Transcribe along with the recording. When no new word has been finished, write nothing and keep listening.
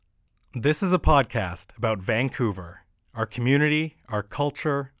This is a podcast about Vancouver, our community, our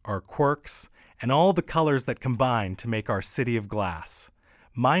culture, our quirks, and all the colors that combine to make our city of glass.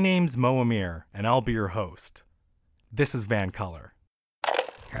 My name's Mo Amir, and I'll be your host. This is Van Color.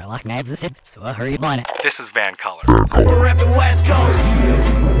 So hurry on it. This is Van Color. We're at the West Coast.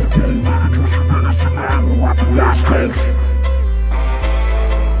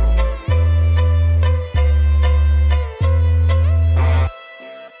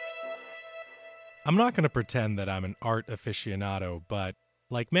 I'm not going to pretend that I'm an art aficionado, but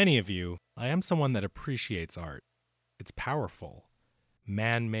like many of you, I am someone that appreciates art. It's powerful.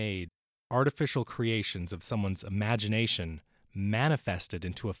 Man-made, artificial creations of someone's imagination manifested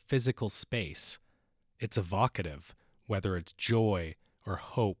into a physical space. It's evocative, whether it's joy or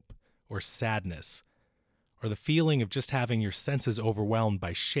hope or sadness, or the feeling of just having your senses overwhelmed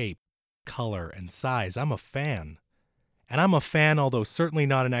by shape, color, and size. I'm a fan. And I'm a fan, although certainly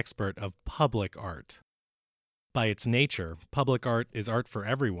not an expert, of public art. By its nature, public art is art for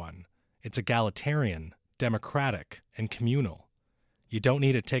everyone. It's egalitarian, democratic, and communal. You don't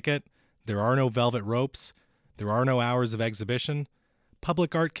need a ticket. There are no velvet ropes. There are no hours of exhibition.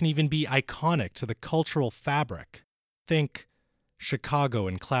 Public art can even be iconic to the cultural fabric. Think Chicago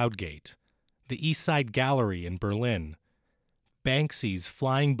and Cloudgate, the East Side Gallery in Berlin, Banksy's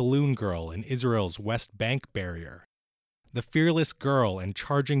Flying Balloon Girl in Israel's West Bank Barrier, the Fearless Girl and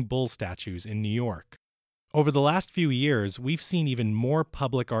Charging Bull statues in New York. Over the last few years, we've seen even more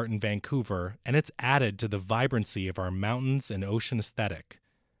public art in Vancouver, and it's added to the vibrancy of our mountains and ocean aesthetic.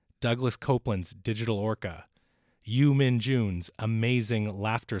 Douglas Copeland's Digital Orca, Yu Min Jun's amazing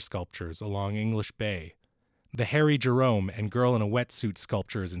laughter sculptures along English Bay, the Harry Jerome and Girl in a Wetsuit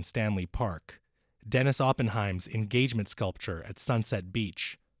sculptures in Stanley Park, Dennis Oppenheim's engagement sculpture at Sunset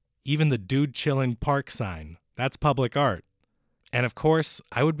Beach, even the Dude Chillin' Park sign. That's public art. And of course,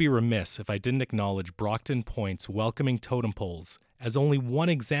 I would be remiss if I didn't acknowledge Brockton Point's welcoming totem poles as only one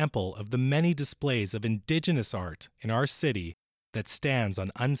example of the many displays of Indigenous art in our city that stands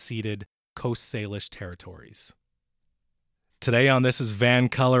on unceded Coast Salish territories. Today on This is Van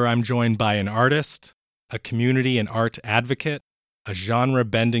Color, I'm joined by an artist, a community and art advocate, a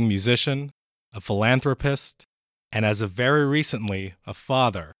genre-bending musician, a philanthropist, and as of very recently, a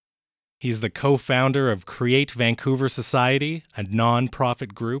father. He's the co-founder of Create Vancouver Society, a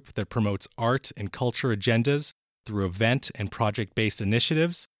non-profit group that promotes art and culture agendas through event and project-based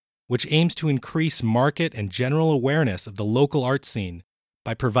initiatives, which aims to increase market and general awareness of the local art scene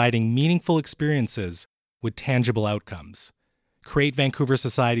by providing meaningful experiences with tangible outcomes. Create Vancouver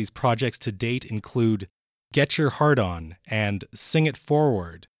Society's projects to date include Get Your Heart On and Sing It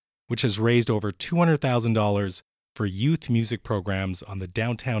Forward, which has raised over $200,000 for youth music programs on the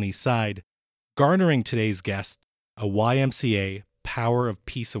downtown east side, garnering today's guest a YMCA Power of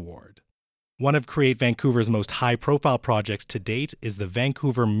Peace Award. One of Create Vancouver's most high-profile projects to date is the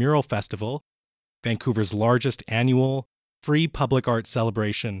Vancouver Mural Festival, Vancouver's largest annual free public art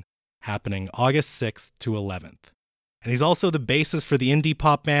celebration happening August 6th to 11th. And he's also the bassist for the indie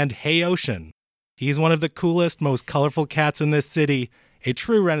pop band Hey Ocean. He's one of the coolest, most colorful cats in this city, a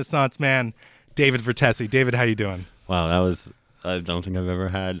true Renaissance man, David Vertesi. David, how you doing? Wow, I don't think I've ever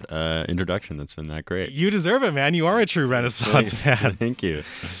had an introduction that's been that great. You deserve it, man. You are a true Renaissance man. Thank you.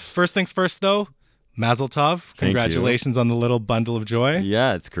 First things first, though, Mazel Tov. Congratulations on the little bundle of joy.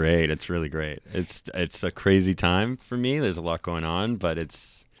 Yeah, it's great. It's really great. It's a crazy time for me. There's a lot going on, but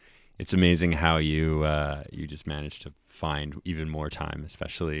it's amazing how you just managed to find even more time,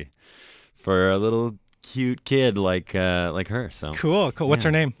 especially for a little cute kid like her. So cool. What's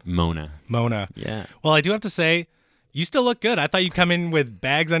her name? Mona. Yeah. Well, I do have to say, you still look good. I thought you'd come in with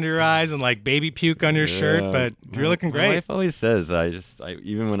bags under your eyes and like baby puke on your shirt, but you're looking great. My wife always says I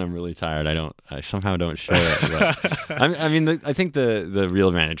even when I'm really tired, I somehow don't show it. But I think the real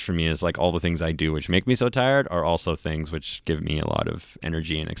advantage for me is like all the things I do which make me so tired are also things which give me a lot of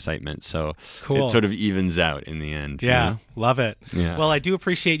energy and excitement. So cool. It sort of evens out in the end. Yeah, you know? Love it. Yeah. Well, I do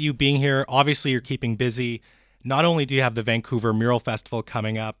appreciate you being here. Obviously, you're keeping busy. Not only do you have the Vancouver Mural Festival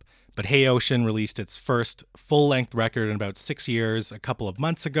coming up, but Hey Ocean released its first full-length record in about 6 years a couple of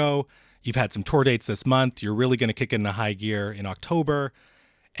months ago. You've had some tour dates this month. You're really going to kick it into high gear in October.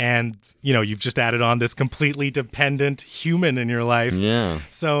 And, you've just added on this completely dependent human in your life. Yeah.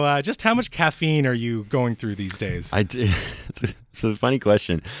 So just how much caffeine are you going through these days? It's a funny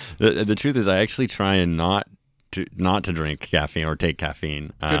question. The truth is I actually try and not to drink caffeine or take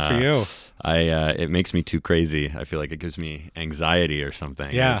caffeine. Good for you. It makes me too crazy. I feel like it gives me anxiety or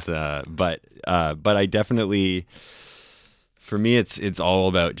something. Yeah. But I definitely, for me, it's all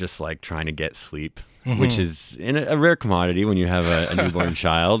about just like trying to get sleep which is a rare commodity when you have a newborn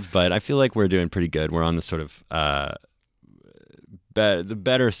child. But I feel like we're doing pretty good. We're on the sort of the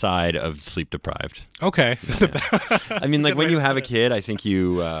better side of sleep deprived. Okay. Yeah. I mean, like when you have a kid, I think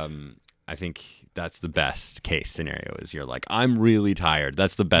I think that's the best case scenario. Is you're like, I'm really tired.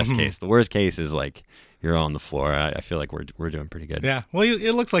 That's the best case. The worst case is like you're on the floor. I feel like we're doing pretty good. Yeah. Well,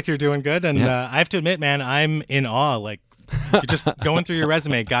 it looks like you're doing good, and I have to admit, man, I'm in awe. Like, you're just going through your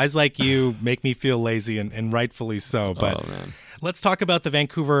resume. Guys like you make me feel lazy, and rightfully so. But let's talk about the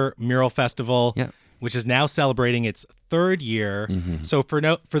Vancouver Mural Festival, which is now celebrating its 3rd year. So for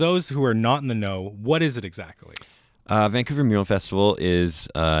those who are not in the know, what is it exactly? Vancouver Mural Festival is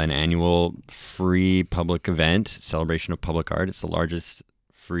an annual free public event, celebration of public art. It's the largest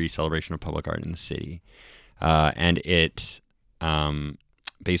free celebration of public art in the city. And it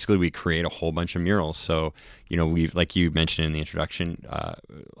basically we create a whole bunch of murals. So, we've, like you mentioned in the introduction, a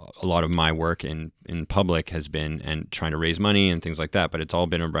lot of my work in public has been and trying to raise money and things like that, but it's all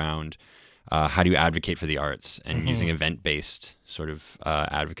been around how do you advocate for the arts and using event-based sort of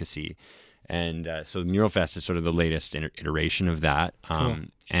advocacy. And so Mural Fest is sort of the latest iteration of that. Cool.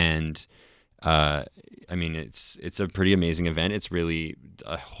 And I mean, it's a pretty amazing event. It's really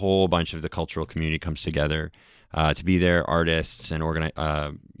a whole bunch of the cultural community comes together to be there, artists and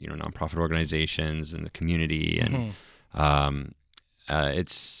nonprofit organizations and the community. And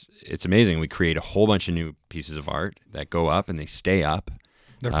it's amazing. We create a whole bunch of new pieces of art that go up and they stay up.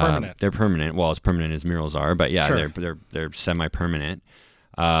 They're permanent. They're permanent. Well, as permanent as murals are, but yeah, sure. they're semi-permanent.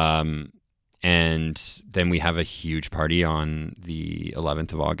 And then we have a huge party on the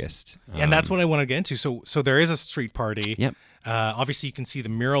 11th of August. And that's what I want to get into. So there is a street party. Yep. Obviously, you can see the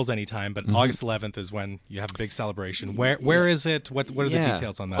murals anytime, but August 11th is when you have a big celebration. Where is it? What are the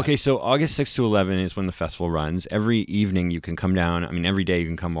details on that? Okay, so August 6th to 11 is when the festival runs. Every evening you can come down. I mean, every day you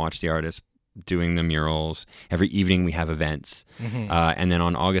can come watch the artists doing the murals. Every evening we have events. And then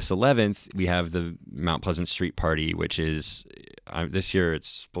on August 11th, we have the Mount Pleasant Street Party, which is, this year it's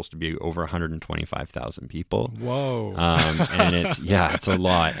supposed to be over 125,000 people. Whoa. And it's a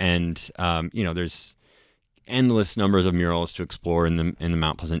lot. And, there's endless numbers of murals to explore in the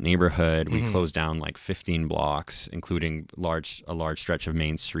Mount Pleasant neighborhood. We close down like 15 blocks, including a large stretch of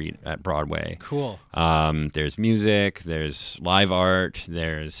Main Street at Broadway. Cool. There's music, there's live art,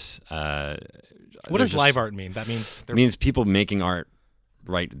 there's what does live art mean? That means people making art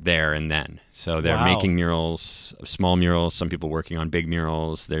right there and then. So they're making murals, small murals, some people working on big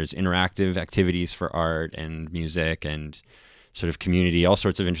murals. There's interactive activities for art and music and sort of community, all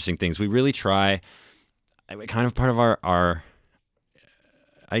sorts of interesting things. We really try, kind of part of our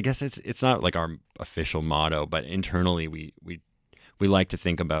I guess it's not like our official motto, but internally we like to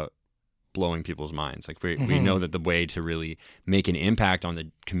think about blowing people's minds. Like we know that the way to really make an impact on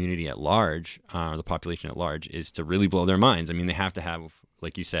the community at large, or the population at large, is to really blow their minds. I mean, they have to have,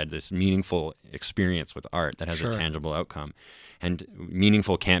 like you said, this meaningful experience with art that has a tangible outcome. And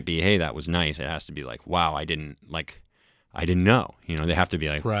meaningful can't be, hey, that was nice. It has to be like, wow, I didn't know. They have to be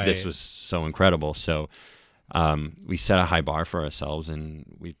like, this was so incredible. So we set a high bar for ourselves,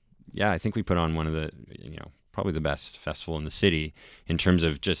 and I think we put on one of the, probably the best festival in the city in terms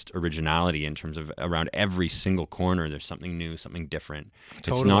of just originality, in terms of around every single corner there's something new, something different.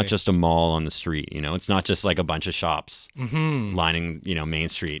 Totally. It's not just a mall on the street, it's not just like a bunch of shops lining, Main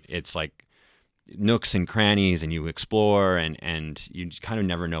Street. It's like nooks and crannies, and you explore and you kind of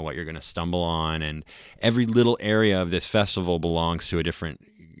never know what you're going to stumble on. And every little area of this festival belongs to a different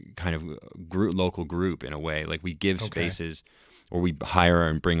kind of local group in a way. Like we give spaces, or we hire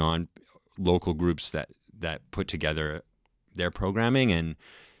and bring on local groups that put together their programming. And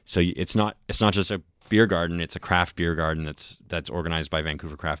so it's not just a beer garden, it's a craft beer garden that's organized by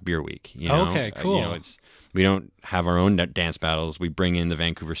Vancouver Craft Beer Week. Okay, cool. We don't have our own dance battles. We bring in the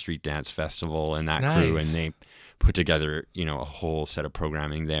Vancouver Street Dance Festival and that crew, and they put together, a whole set of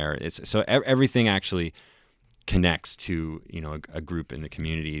programming there. So everything actually connects to, a group in the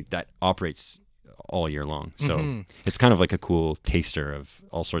community that operates all year long. So it's kind of like a cool taster of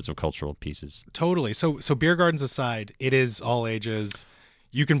all sorts of cultural pieces. Totally. So beer gardens aside, it is all ages.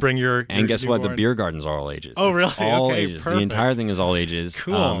 You can bring your and guess what? The beer gardens are all ages. Oh, really? It's all ages. Perfect. The entire thing is all ages.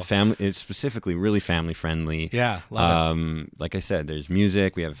 Cool. It's specifically really family friendly. Yeah, love it. Like I said, there's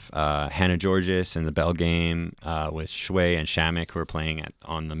music. We have Hannah Georgis and the Bell Game with Shui and Shamik, who are playing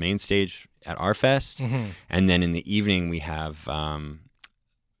on the main stage at our fest. And then in the evening we have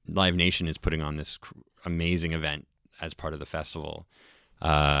Live Nation is putting on this amazing event as part of the festival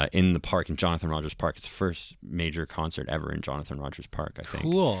in the park, in Jonathan Rogers Park. It's the first major concert ever in Jonathan Rogers Park, I think.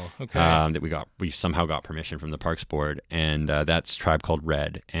 Cool. Okay. We somehow got permission from the Parks Board, and that's Tribe Called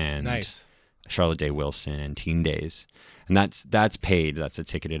Red. And nice. Charlotte Day Wilson and Teen Days. And that's paid. That's a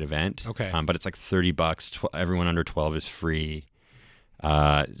ticketed event. Okay. But it's like $30. Everyone under 12 is free.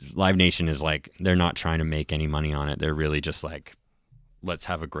 Live Nation is like, they're not trying to make any money on it. They're really just like, let's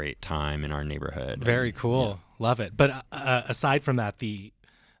have a great time in our neighborhood. Very cool. Yeah. Love it. But aside from that, the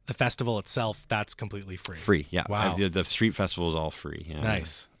festival itself, that's completely free. Free, yeah. Wow. The street festival is all free. Yeah.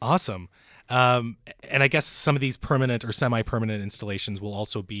 Nice. Awesome. And I guess some of these permanent or semi-permanent installations will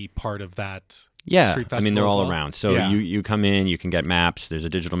also be part of that street festival. I mean, they're all well? around. So you come in, you can get maps. There's a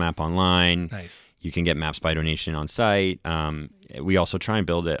digital map online. Nice. You can get maps by donation on site. We also try and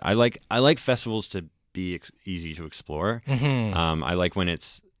build it. I like festivals to be easy to explore. Mm-hmm. I like when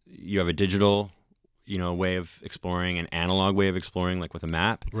you have a digital way of exploring, an analog way of exploring, like with a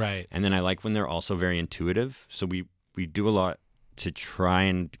map. Right. And then I like when they're also very intuitive. So we do a lot to try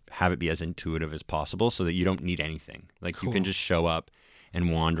and have it be as intuitive as possible so that you don't need anything. Like Cool. You can just show up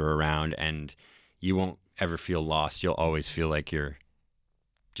and wander around and you won't ever feel lost. You'll always feel like you're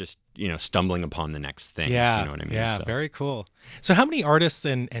just, stumbling upon the next thing. Yeah. You know what I mean? Yeah. So. Very cool. So how many artists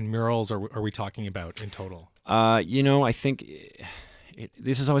and murals are we talking about in total? I think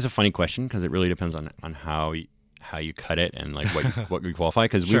this is always a funny question because it really depends on how you cut it and like what you qualify.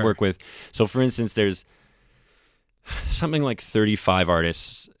 Because Sure. we work with, so for instance, there's something like 35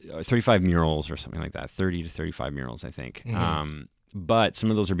 artists, 35 murals or something like that, 30 to 35 murals, I think. Mm-hmm. But some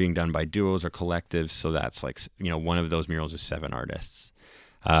of those are being done by duos or collectives. So that's like, one of those murals is 7 artists.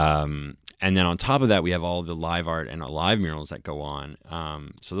 And then on top of that, we have all the live art and live murals that go on.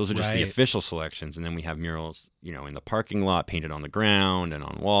 So those are just the Right. official selections. And then we have murals, in the parking lot, painted on the ground and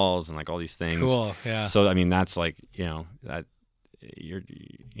on walls and like all these things. Cool. Yeah. So, I mean, that's like, that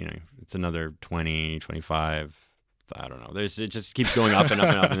it's another 20, 25, I don't know. It just keeps going up and up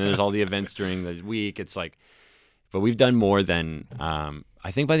and up. And then there's all the events during the week. It's like, but we've done more than, I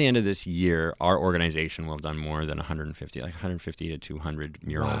think by the end of this year, our organization will have done more than 150 to 200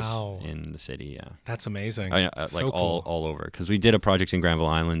 murals Wow. in the city. Yeah. That's amazing. Like So cool. all over. Because we did a project in Granville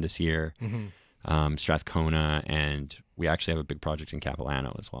Island this year, Mm-hmm. Strathcona, and we actually have a big project in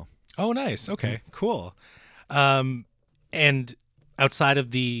Capilano as well. Oh, nice. Okay, cool. And outside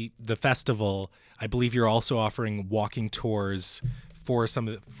of the festival, I believe you're also offering walking tours for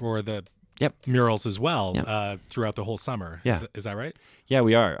for the Yep. murals as well. Yep. Throughout the whole summer. Yeah. Is that right? Yeah,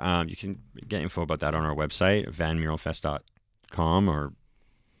 we are. You can get info about that on our website, vanmuralfest.com or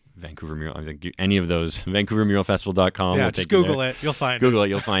Vancouver Mural. I think any of those, vancouvermuralfestival.com. Yeah, just Google it. You'll find it. Google it,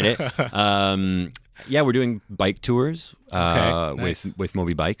 you'll find it. Yeah, we're doing bike tours nice. with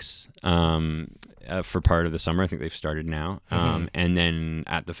Moby Bikes for part of the summer. I think they've started now. And then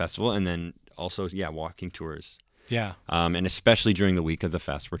at the festival, and then also, walking tours. Yeah. And especially during the week of the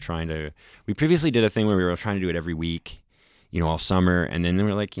fest, we previously did a thing where we were trying to do it every week, all summer. And then we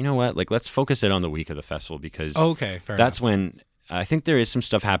were like, you know what, like let's focus it on the week of the festival because Fair that's enough. when I think there is some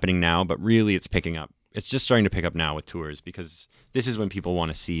stuff happening now, but really it's picking up. It's just starting to pick up now with tours because this is when people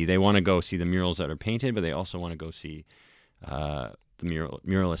want to see. They want to go see the murals that are painted, but they also want to go see the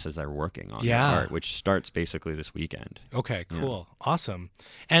muralists as they're working on their art, which starts basically this weekend. Okay, cool. Yeah. Awesome.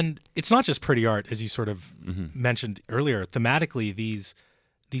 And it's not just pretty art, as you sort of mentioned earlier. Thematically, these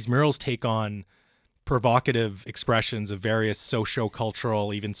murals take on provocative expressions of various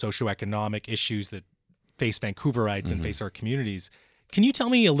socio-cultural, even socioeconomic issues that face Vancouverites and face our communities. Can you tell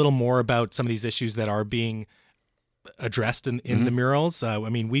me a little more about some of these issues that are being addressed in the murals? I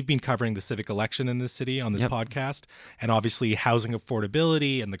mean, we've been covering the civic election in this city on this podcast, and obviously housing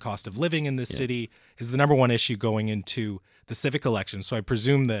affordability and the cost of living in this city is the number one issue going into the civic election. So I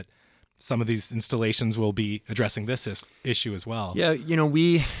presume that some of these installations will be addressing this issue as well. Yeah,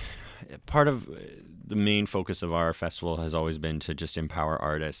 part of the main focus of our festival has always been to just empower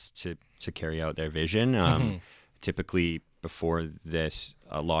artists to carry out their vision. Typically, before this,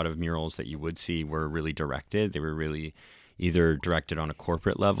 a lot of murals that you would see were really directed. They were really either directed on a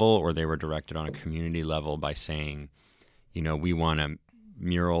corporate level or they were directed on a community level by saying, we want a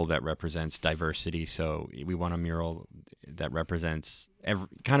mural that represents diversity. So we want a mural that represents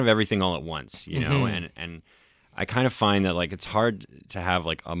kind of everything all at once, and I kind of find that like it's hard to have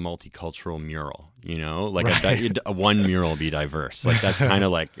like a multicultural mural, like a one mural be diverse. Like that's kind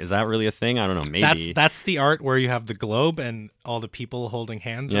of like, is that really a thing? I don't know. Maybe that's the art where you have the globe and all the people holding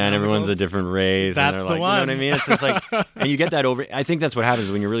hands. Yeah, and everyone's a different race. That's and the like, one. You know what I mean? It's just like, and you get that over. I think that's what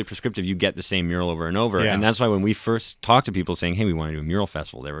happens when you're really prescriptive. You get the same mural over and over, and that's why when we first talked to people saying, "Hey, we want to do a mural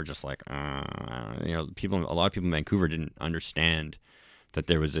festival," they were just like, a lot of people in Vancouver didn't understand that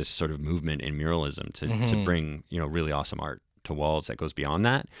there was this sort of movement in muralism to bring, really awesome art to walls that goes beyond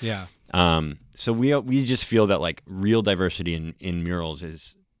that. Yeah. So we just feel that like real diversity in murals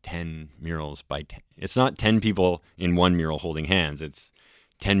is 10 murals by 10. It's not 10 people in one mural holding hands. It's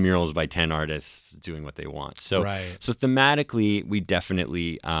 10 murals by 10 artists doing what they want. So, Right. so thematically, we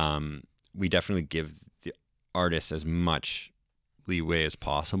definitely give the artists as much leeway as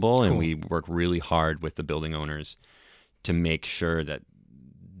possible, and Cool. we work really hard with the building owners to make sure that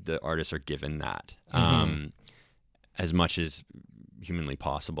the artists are given that as much as humanly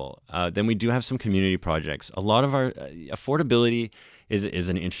possible. Then we do have some community projects. A lot of our affordability is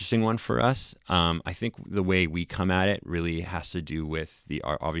an interesting one for us. I think the way we come at it really has to do with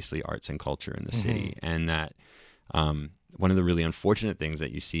obviously arts and culture in the city, and that one of the really unfortunate things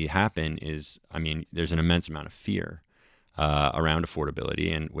that you see happen is, I mean, there's an immense amount of fear around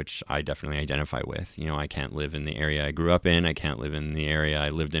affordability, and which I definitely identify with. You know, I can't live in the area I grew up in. I can't live in the area I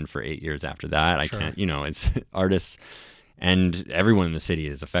lived in for 8 years after that. Sure. I can't, it's artists and everyone in the city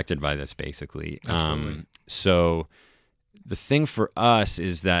is affected by this, basically. Absolutely. So the thing for us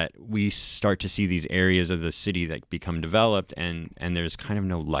is that we start to see these areas of the city that become developed, and there's kind of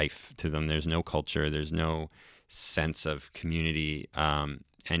no life to them. There's no culture. There's no sense of community.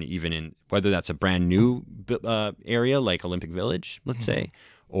 And even in whether that's a brand new area like Olympic Village, let's say,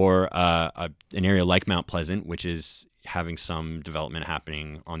 or an area like Mount Pleasant, which is having some development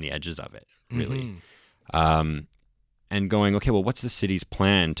happening on the edges of it, really. And going, okay, well, what's the city's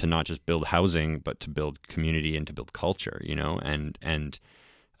plan to not just build housing, but to build community and to build culture, and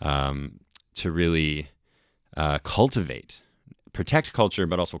to really protect culture,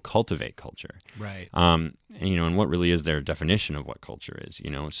 but also cultivate culture. Right. And what really is their definition of what culture is,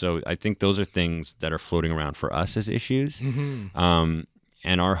 So I think those are things that are floating around for us as issues. And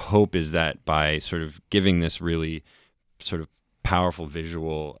our hope is that by sort of giving this really sort of powerful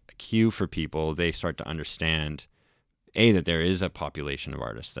visual cue for people, they start to understand that there is a population of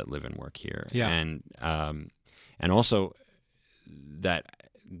artists that live and work here, and also that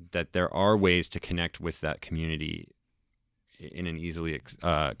there are ways to connect with that community in an easily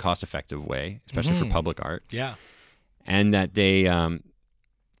cost-effective way, especially for public art. Yeah, and that they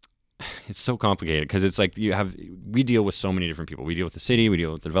it's so complicated because it's like we deal with so many different people. We deal with the city, we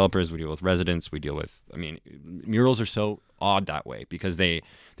deal with the developers, we deal with residents, we deal with, murals are so odd that way because they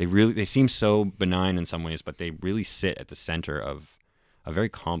seem so benign in some ways, but they really sit at the center of a very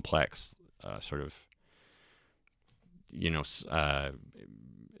complex sort of,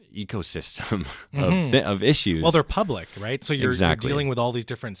 ecosystem of issues. Well, they're public, right? So you're dealing with all these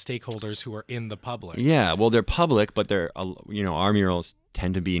different stakeholders who are in the public. Yeah, well, they're public, but they're, our murals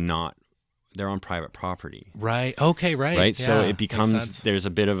tend to be they're on private property. Right. Okay, right. Right? Yeah, so it becomes, there's a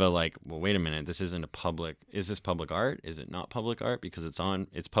bit of a well, wait a minute, is this public art? Is it not public art? Because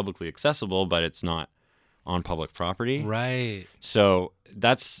it's publicly accessible, but it's not on public property. Right. So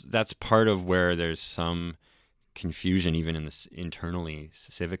that's part of where there's some confusion even in this internally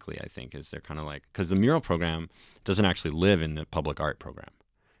civically, I think, is they're kind of because the mural program doesn't actually live in the public art program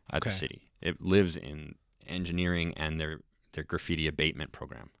at the city. It lives in engineering and their graffiti abatement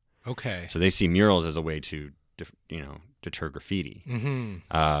program. Okay. So they see murals as a way to deter graffiti.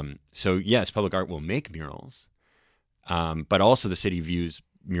 So yes, public art will make murals, but also the city views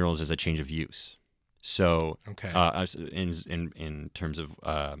murals as a change of use. So in terms of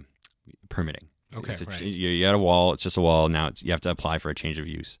permitting. Okay, right. You had a wall. It's just a wall. Now you have to apply for a change of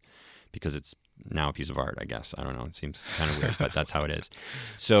use because it's now a piece of art, I guess. I don't know. It seems kind of weird, but that's how it is.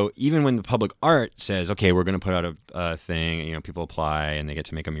 So even when the public art says, okay, we're going to put out a thing, people apply and they get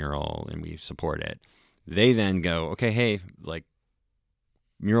to make a mural and we support it. They then go, okay, hey,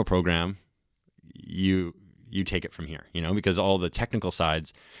 mural program, you take it from here, because all the technical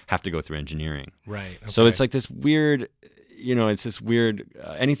sides have to go through engineering. Right. Okay. So it's like this weird, it's this weird,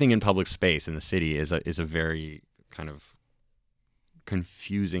 anything in public space in the city is a very kind of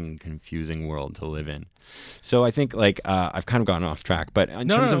confusing world to live in. So I think I've kind of gotten off track, but in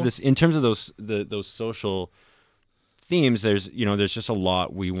terms of those social themes, there's just a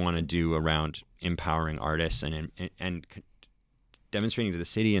lot we want to do around empowering artists and demonstrating to the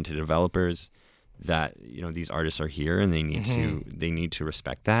city and to developers that these artists are here and they need to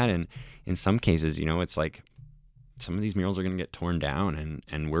respect that. And in some cases, it's like some of these murals are going to get torn down,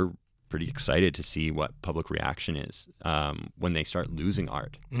 and we're pretty excited to see what public reaction is when they start losing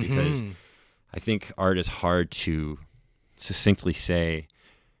art, because I think art is hard to succinctly say.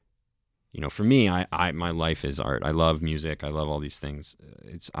 For me, my life is art. I love music. I love all these things.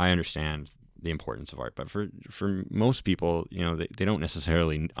 I understand the importance of art, but for most people, they don't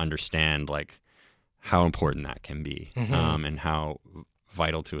necessarily understand how important that can be, and how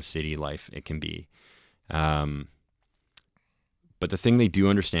vital to a city life it can be. But the thing they do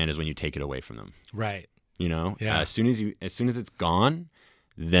understand is when you take it away from them. Right. Yeah. As soon as it's gone,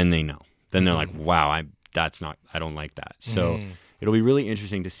 then they know. Then they're like, wow, I don't like that. So it'll be really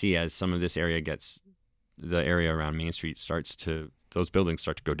interesting to see as some of this area the area around Main Street those buildings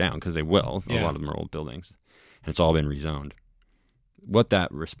start to go down, because they will. A lot of them are old buildings, and it's all been rezoned. What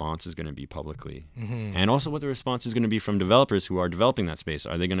that response is going to be publicly, and also what the response is going to be from developers who are developing that space.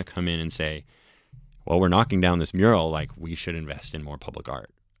 Are they going to come in and say, well, we're knocking down this mural, like, we should invest in more public art?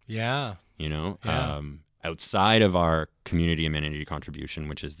 Yeah. You know, outside of our community amenity contribution,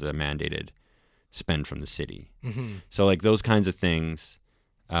 which is the mandated spend from the city. So like those kinds of things,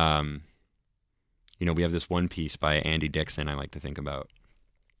 you know, we have this one piece by Andy Dixon I like to think about,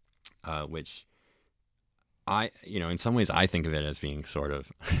 which in some ways I think of it as being sort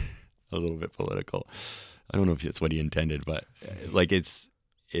of a little bit political. I don't know if that's what he intended, but like it's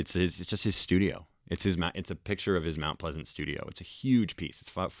just his studio. It's a picture of his Mount Pleasant studio. It's a huge piece. It's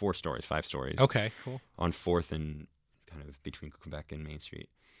 5 stories. Okay, cool. On 4th and kind of between Quebec and Main Street.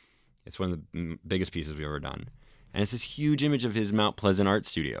 It's one of the biggest pieces we've ever done. And it's this huge image of his Mount Pleasant art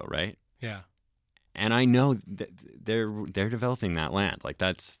studio, right? Yeah. And I know that they're developing that land. Like,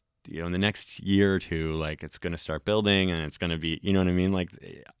 that's, in the next year or two, like, it's going to start building, and it's going to be, you know what I mean? Like,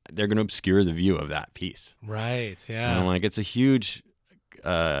 they're going to obscure the view of that piece. Right, yeah. And I'm like, it's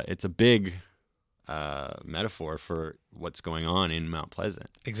a big metaphor for what's going on in Mount Pleasant.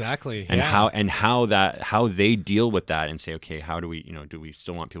 Exactly. And how they deal with that and say, okay, how do we, do we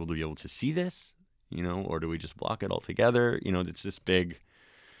still want people to be able to see this, or do we just block it altogether? It's this big,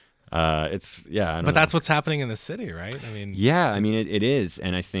 but that's what's happening in the city, right? I mean, it is.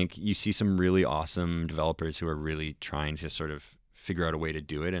 And I think you see some really awesome developers who are really trying to sort of figure out a way to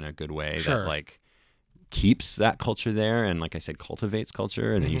do it in a good way that like keeps that culture there, and like I said, cultivates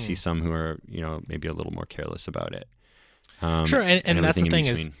culture. And then you see some who are, maybe a little more careless about it. Sure, and that's the thing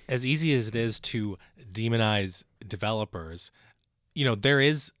is, as easy as it is to demonize developers, there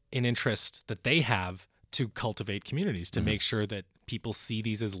is an interest that they have to cultivate communities, to make sure that people see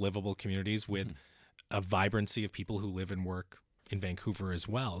these as livable communities with a vibrancy of people who live and work in Vancouver as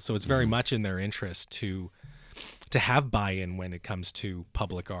well. So it's very much in their interest to have buy-in when it comes to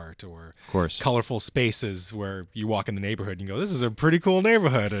public art or colorful spaces where you walk in the neighborhood and go, this is a pretty cool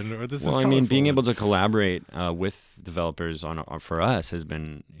neighborhood, or this is colorful. Well, I mean, being able to collaborate with developers for us has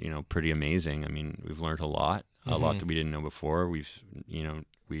been, pretty amazing. I mean, we've learned a lot that we didn't know before. We've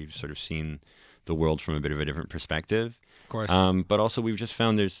sort of seen the world from a bit of a different perspective. Of course. But also we've just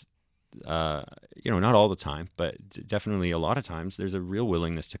found there's, not all the time, but definitely a lot of times there's a real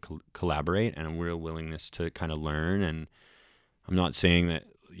willingness to collaborate and a real willingness to kind of learn. And I'm not saying that,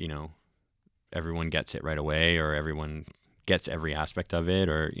 everyone gets it right away or everyone gets every aspect of it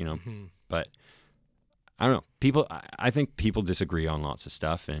or, but I don't know. I think people disagree on lots of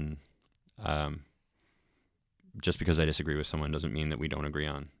stuff, and just because I disagree with someone doesn't mean that we don't agree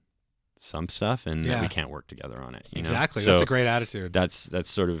on some stuff and that we can't work together on it. Exactly. So that's a great attitude. That's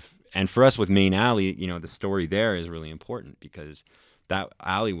sort of, and for us with Main Alley, the story there is really important because that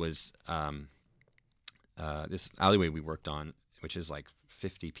alley was this alleyway we worked on, which is like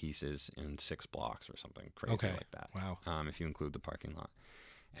 50 pieces in 6 blocks or something crazy like that. Wow. If you include the parking lot.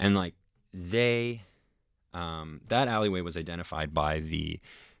 And like that alleyway was identified by the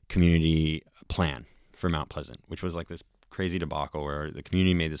community plan for Mount Pleasant, which was like this crazy debacle where the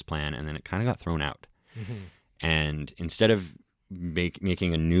community made this plan and then it kind of got thrown out. And instead of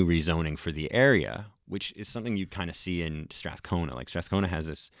making a new rezoning for the area, which is something you kind of see in Strathcona, like Strathcona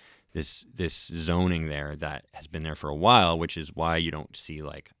has this zoning there that has been there for a while, which is why you don't see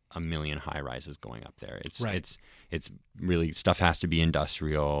like a million high rises going up there. It's really, stuff has to be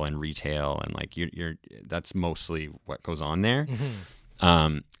industrial and retail, and like you're that's mostly what goes on there.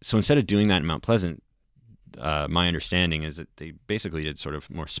 So instead of doing that in Mount Pleasant, my understanding is that they basically did sort of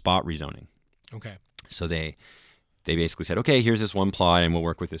more spot rezoning. Okay. So they basically said, okay, here's this one plot, and we'll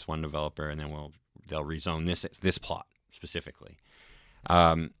work with this one developer, and then they'll rezone this plot specifically.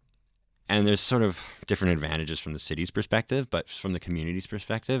 And there's sort of different advantages from the city's perspective, but from the community's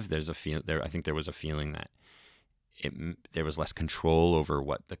perspective, I think there was a feeling that there was less control over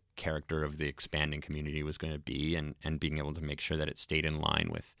what the character of the expanding community was going to be, and being able to make sure that it stayed in line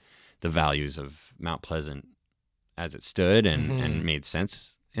with the values of Mount Pleasant as it stood and made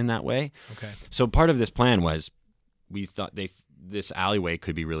sense in that way. Okay. So part of this plan was we thought this alleyway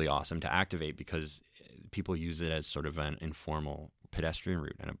could be really awesome to activate because people use it as sort of an informal pedestrian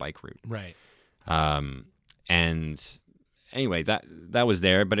route and a bike route. Right. And anyway, that was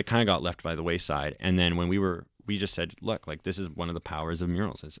there, but it kind of got left by the wayside. And then when we just said, look, like this is one of the powers of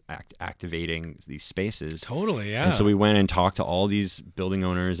murals is activating these spaces. Totally, yeah. And so we went and talked to all these building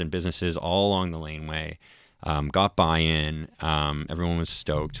owners and businesses all along the laneway, got buy-in. Everyone was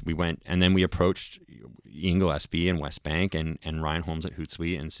stoked. We went, and then we approached Ian Gillespie and West Bank and Ryan Holmes at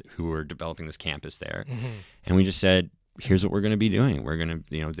Hootsuite, and who were developing this campus there. And we just said, here's what we're going to be doing. We're going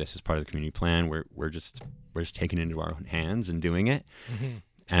to, this is part of the community plan. We're just taking it into our own hands and doing it.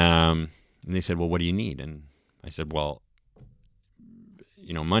 And they said, well, what do you need? And I said, well,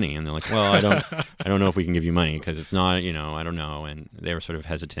 money. And they're like, well, I don't know if we can give you money because it's not, I don't know. And they were sort of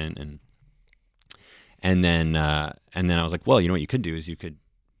hesitant. And then I was like, well, what you could do is you could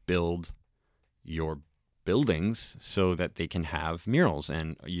build your buildings so that they can have murals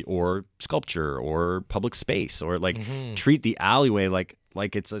or sculpture or public space, or treat the alleyway like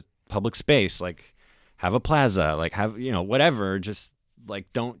it's a public space, like have a plaza, like have, whatever, just like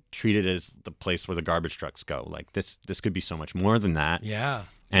don't treat it as the place where the garbage trucks go. Like this could be so much more than that. Yeah.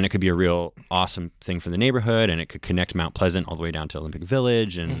 And it could be a real awesome thing for the neighborhood, and it could connect Mount Pleasant all the way down to Olympic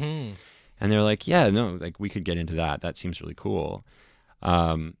Village. And they're like, yeah, no, like we could get into that. That seems really cool.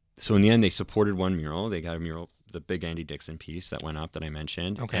 So in the end, they supported one mural. They got a mural, the big Andy Dixon piece that went up that I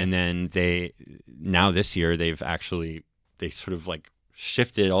mentioned. Okay. And then now this year, they sort of like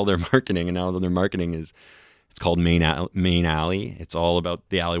shifted all their marketing, and now their marketing it's called Main Alley. It's all about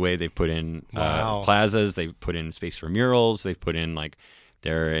the alleyway. They've put in plazas. They've put in space for murals. They've put in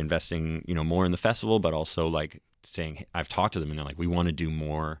they're investing, more in the festival, but also like saying, I've talked to them and they're like, we want to do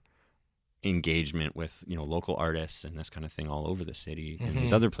more engagement with, local artists and this kind of thing all over the city. And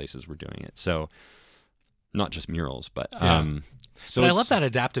these other places were doing it. So not just murals, but, so I love that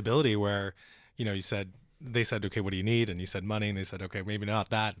adaptability where, they said, okay, what do you need? And you said money, and they said, okay, maybe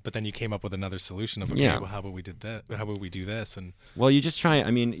not that. But then you came up with another solution of, okay, well, how about we did that? How about we do this? And well, you just try.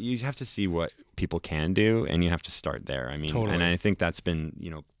 You have to see what people can do, and you have to start there. Totally. And I think that's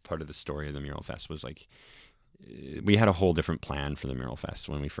been, part of the story of the Mural Fest was like, we had a whole different plan for the Mural Fest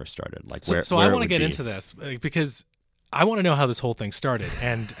when we first started. Like, so I want to get into this because I want to know how this whole thing started.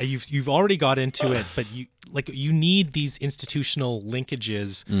 And you've already got into it, but you need these institutional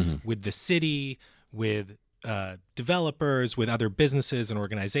linkages with the city, with developers, with other businesses and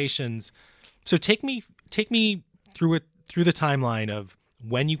organizations. So take me through the timeline of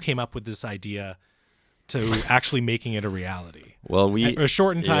when you came up with this idea to actually making it a me Well, a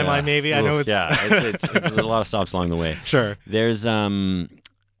shortened timeline, maybe. I know it's it's there's a lot of stops along the way. Sure. There's let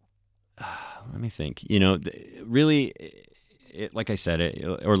me think. Really, like I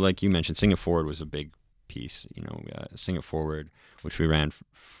said, or like you mentioned, Sing It Forward was a big piece. Sing It Forward, which we ran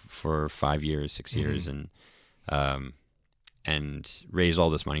for 5 years, 6 years, and raised all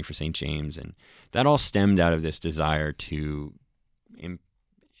this money for St. James, and that all stemmed out of this desire to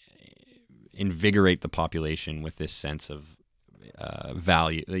invigorate the population with this sense of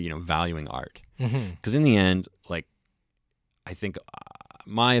valuing art. Because in the end, like, I think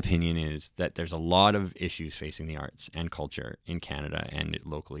my opinion is that there's a lot of issues facing the arts and culture in Canada and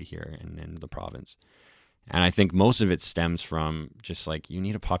locally here and in the province. And I think most of it stems from just like, you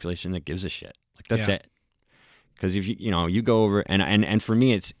need a population that gives a shit. Like, that's it. Because if you go over and for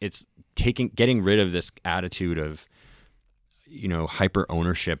me, it's getting rid of this attitude of, hyper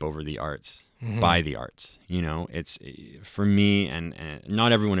ownership over the arts by the arts. It's for me, and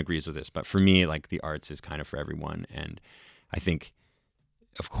not everyone agrees with this, but for me, like, the arts is kind of for everyone. And I think,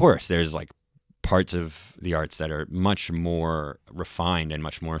 of course, there's like parts of the arts that are much more refined and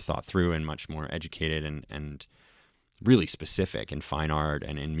much more thought through and much more educated and really specific in fine art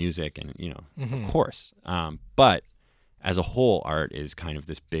and in music and, of course. But as a whole, art is kind of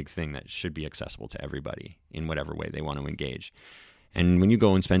this big thing that should be accessible to everybody in whatever way they want to engage. And when you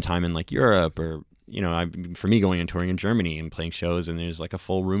go and spend time in like Europe or, for me going and touring in Germany and playing shows, and there's like a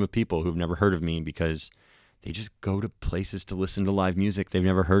full room of people who've never heard of me because they just go to places to listen to live music they've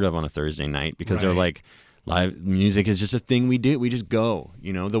never heard of on a Thursday night because they're like, live music is just a thing we do. We just go,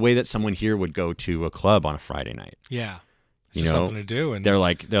 the way that someone here would go to a club on a Friday night. Yeah. It's just something to do. And they're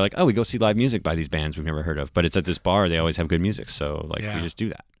like, oh, we go see live music by these bands we've never heard of, but it's at this bar. They always have good music. So like, we just do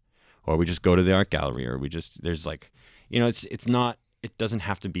that. Or we just go to the art gallery, or there's like, it's not, it doesn't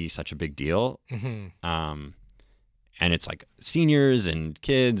have to be such a big deal. And it's like seniors and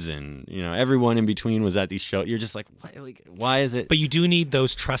kids and, everyone in between was at these shows. You're just like, why is it? But you do need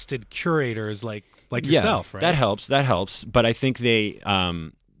those trusted curators like yourself, right? That helps. But I think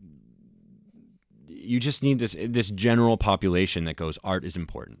you just need this general population that goes, art is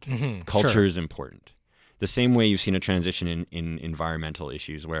important. Culture is important. The same way you've seen a transition in environmental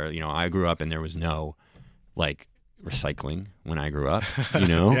issues where, I grew up and there was no like recycling when I grew up,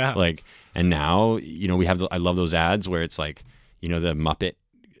 like, and now, we have, I love those ads where it's like, the Muppet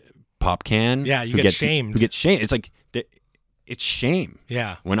pop can. Yeah. Who gets shamed. It's like, it's shame.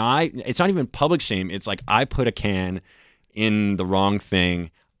 Yeah. It's not even public shame. It's like I put a can in the wrong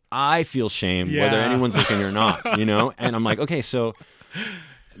thing. I feel shame whether anyone's looking or not, you know? And I'm like, okay, so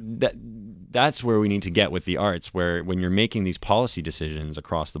that's where we need to get with the arts, where when you're making these policy decisions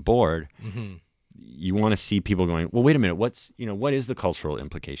across the board, you want to see people going, well, wait a minute, what is the cultural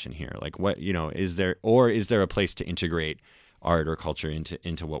implication here? Like what, is there a place to integrate art or culture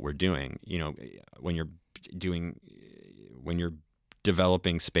into what we're doing? When you're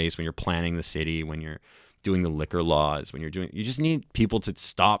developing space, when you're planning the city, when you're doing the liquor laws, you just need people to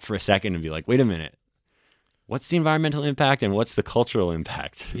stop for a second and be like, wait a minute, what's the environmental impact and what's the cultural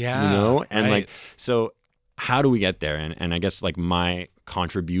impact? Yeah. And right. like, so how do we get there? And I guess like my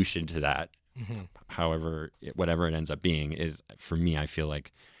contribution to that, whatever it ends up being, is for me, I feel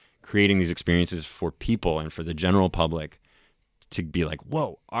like creating these experiences for people and for the general public to be like,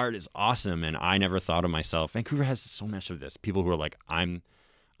 whoa, art is awesome. And I never thought of myself. Vancouver has so much of this. People who are like, I'm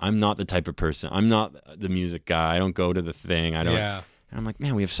not the type of person. I'm not the music guy. I don't go to the thing. I don't. Yeah. And I'm like,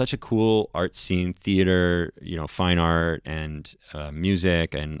 man, we have such a cool art scene, theater, fine art and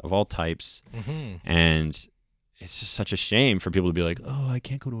music and of all types. And it's just such a shame for people to be like, oh, I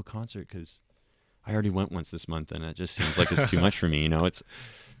can't go to a concert because I already went once this month and it just seems like it's too much for me. It's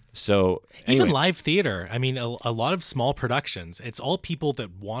so anyway. Even live theater. I mean, a lot of small productions, it's all people that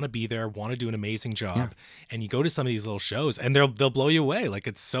want to be there, want to do an amazing job. Yeah. And you go to some of these little shows and they'll blow you away. Like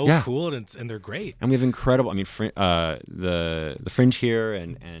it's so cool and they're great. And we have incredible, the Fringe here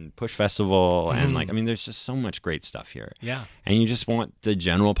and Push Festival and there's just so much great stuff here. Yeah. And you just want the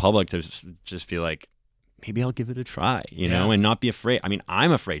general public to just be like, maybe I'll give it a try, and not be afraid. I mean,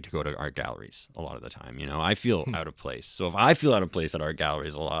 I'm afraid to go to art galleries a lot of the time, I feel out of place. So if I feel out of place at art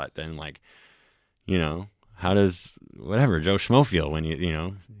galleries a lot, then how does Joe Schmo feel when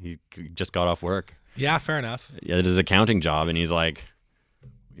he just got off work? Yeah, fair enough. Yeah, it is his accounting job and he's like,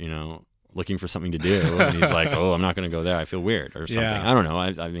 looking for something to do. And he's like, oh, I'm not going to go there. I feel weird or something. Yeah. I don't know.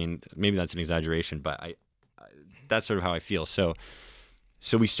 I mean, maybe that's an exaggeration, but that's sort of how I feel.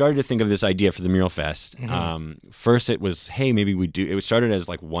 So we started to think of this idea for the Mural Fest. First, it was, hey, maybe we do. It started as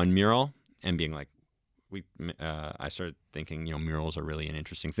like one mural, and being like, I started thinking, murals are really an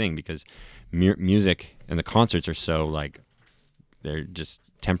interesting thing because music and the concerts are so like they're just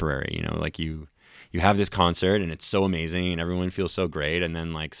temporary. Like you have this concert and it's so amazing and everyone feels so great, and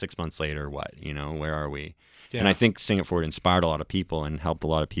then like 6 months later, what? Where are we? Yeah. And I think Sing It Forward inspired a lot of people and helped a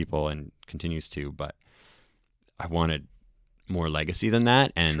lot of people and continues to. But I wanted more legacy than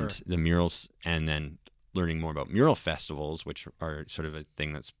that, and the murals, and then learning more about mural festivals, which are sort of a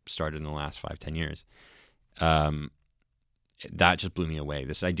thing that's started in the last 5-10 years. That just blew me away.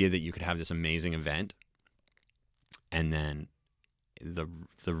 This idea that you could have this amazing event and then the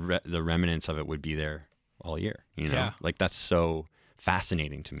remnants of it would be there all year, like that's so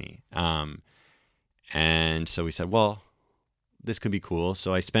fascinating to me. And so we said, well, this could be cool.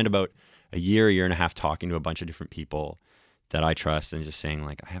 So I spent about a year and a half talking to a bunch of different people that I trust and just saying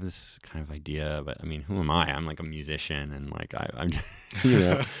like, I have this kind of idea, but I mean, who am I? I'm like a musician and like, I'm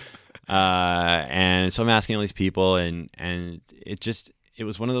and so I'm asking all these people and it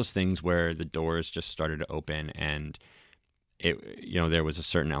was one of those things where the doors just started to open, and it, there was a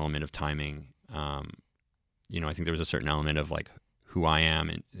certain element of timing. I think there was a certain element of like who I am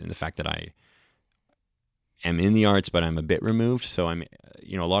and the fact that I am in the arts, but I'm a bit removed. So I'm,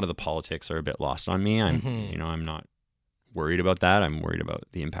 a lot of the politics are a bit lost on me. I'm, I'm not worried about that. I'm worried about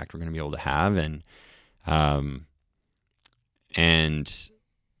the impact we're going to be able to have. And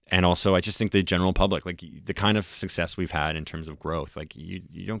also I just think the general public, like the kind of success we've had in terms of growth, like you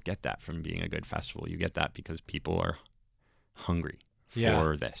don't get that from being a good festival. You get that because people are hungry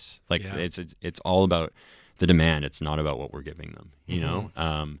for this. Like it's all about the demand. It's not about what we're giving them, you know?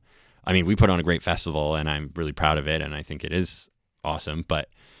 I mean, we put on a great festival and I'm really proud of it. And I think it is awesome, but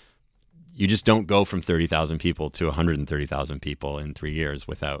you just don't go from 30,000 people to 130,000 people in 3 years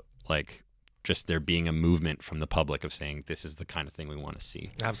without like just there being a movement from the public of saying, this is the kind of thing we want to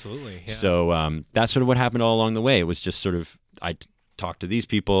see. Absolutely. Yeah. So that's sort of what happened all along the way. It was just sort of, I talked to these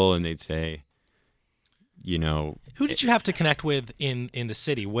people and they'd say, who did you have to connect with in the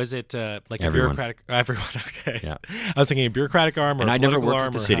city? Was it like everyone. A bureaucratic? Everyone. Okay. Yeah. I was thinking a bureaucratic arm or and a I'd never political worked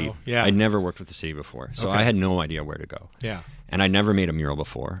arm with the city. Yeah. I'd never worked with the city before. So I had no idea where to go. Yeah. And I never made a mural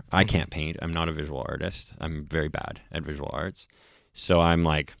before. I can't paint. I'm not a visual artist. I'm very bad at visual arts. So I'm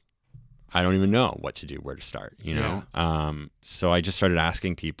like, I don't even know what to do, where to start, Yeah. So I just started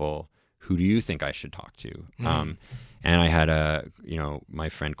asking people, who do you think I should talk to? And I had my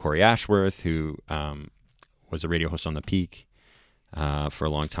friend Corey Ashworth, who was a radio host on The Peak for a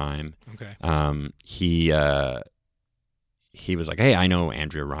long time. Okay. he was like, hey, I know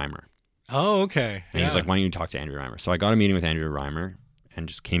Andrea Reimer. Oh, okay. And he was like, why don't you talk to Andrea Reimer? So I got a meeting with Andrea Reimer and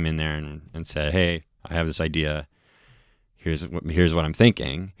just came in there and said, hey, I have this idea. Here's what I'm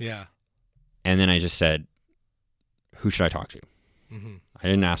thinking. Yeah. And then I just said, who should I talk to? Mm-hmm. I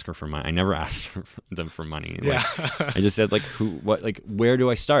didn't ask her for money. I never asked them for money. Yeah. Like, I just said, like, where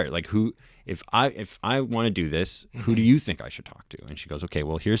do I start? Like, if I want to do this, who do you think I should talk to? And she goes, okay,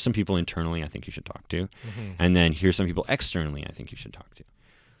 well, here's some people internally I think you should talk to. Mm-hmm. And then here's some people externally I think you should talk to.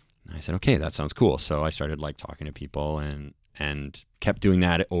 And I said, okay, that sounds cool. So I started like talking to people and kept doing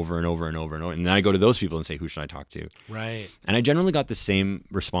that over and over and over and over. And then I go to those people and say, who should I talk to? Right. And I generally got the same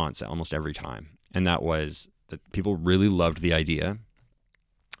response almost every time. And that was that people really loved the idea,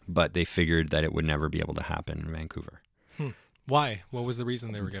 but they figured that it would never be able to happen in Vancouver. Why? What was the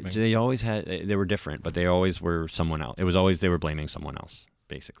reason they were giving? They were different, but they always were someone else. It was always, they were blaming someone else,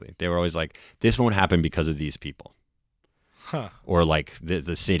 basically. They were always like, this won't happen because of these people. Huh. Or like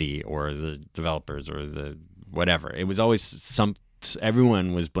the city or the developers or the whatever. It was always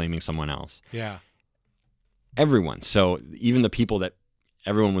everyone was blaming someone else. Yeah. Everyone. So even the people that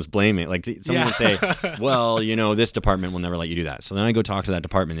everyone was blaming, like someone would say, well, this department will never let you do that. So then I go talk to that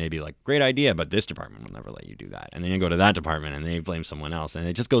department, they'd be like, great idea, but this department will never let you do that. And then you go to that department and they blame someone else. And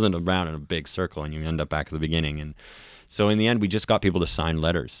it just goes around in a big circle and you end up back at the beginning. And so in the end, we just got people to sign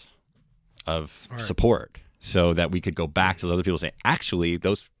letters of support so that we could go back to those other people and say, actually,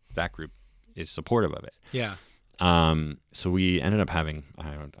 that group is supportive of it. Yeah. So we ended up having,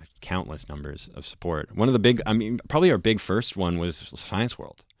 countless numbers of support. One of the probably our big first one was Science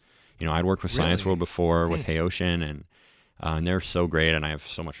World. I'd worked with Science World before with Hey Ocean, and they're so great, and I have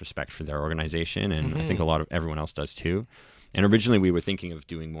so much respect for their organization, and I think everyone else does too. And originally we were thinking of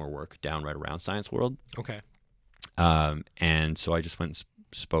doing more work down right around Science World. Okay. And so I just went and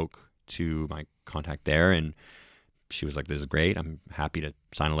spoke to my contact there, and she was like, this is great. I'm happy to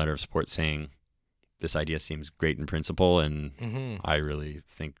sign a letter of support saying this idea seems great in principle, and I really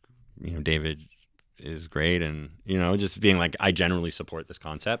think, David is great, and, just being like, I generally support this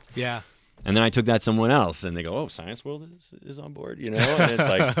concept. Yeah. And then I took that to someone else, and they go, oh, Science World is on board, and it's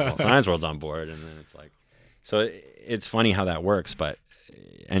like, well, Science World's on board, and then it's like, so it's funny how that works,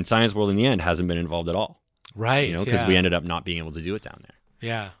 and Science World in the end hasn't been involved at all. Right. Because we ended up not being able to do it down there.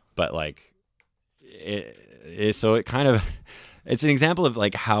 Yeah. But like, so it kind of, it's an example of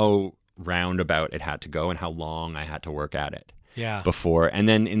like how roundabout it had to go and how long I had to work at it. Yeah. Before, and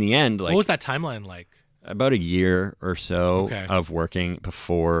then in the end, like, what was that timeline like? About a year or so of working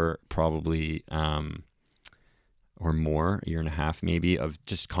before, probably, or more, a year and a half maybe, of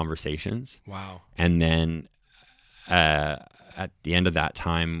just conversations. Wow. And then at the end of that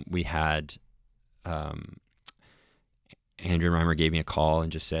time, we had Andrea Reimer gave me a call and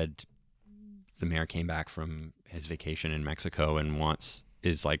just said the mayor came back from his vacation in Mexico and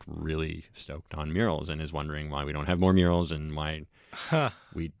is like really stoked on murals and is wondering why we don't have more murals and why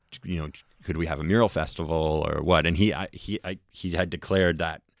we, could we have a mural festival or what? And he had declared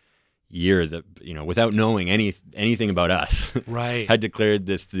that year that, without knowing anything about us, right, had declared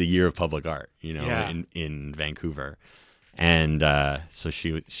this the year of public art, in Vancouver. And so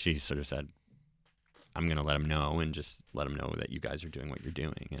she sort of said, I'm going to let him know and just let him know that you guys are doing what you're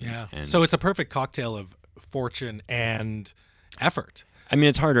doing. And so it's a perfect cocktail of fortune and effort. I mean,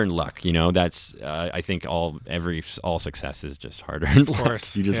 it's harder in luck, that's, I think all success is just harder in luck. Of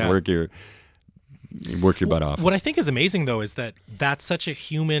course. You just work your butt off. What I think is amazing though, is that that's such a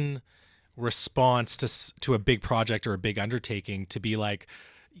human response to a big project or a big undertaking, to be like,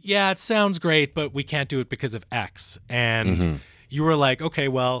 yeah, it sounds great, but we can't do it because of X. And you were like, okay,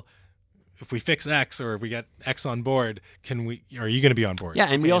 well, if we fix X or if we get X on board, are you going to be on board? Yeah.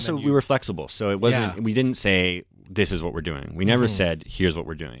 And we were flexible. So it wasn't, we didn't say, this is what we're doing. We never said, here's what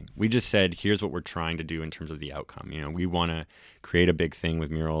we're doing. We just said, here's what we're trying to do in terms of the outcome. We want to create a big thing with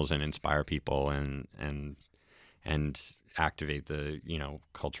murals and inspire people and activate the,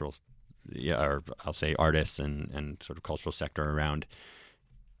 cultural, or I'll say artists and sort of cultural sector around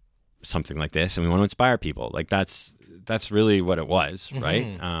something like this. And we want to inspire people. Like that's really what it was,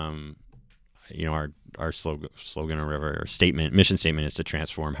 right? Our slogan or mission statement is to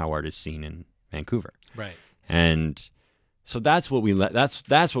transform how art is seen in Vancouver. Right. And so that's what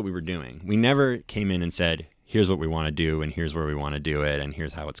that's what we were doing. We never came in and said, here's what we want to do and here's where we want to do it and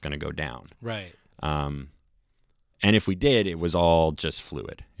here's how it's going to go down. Right. And if we did, it was all just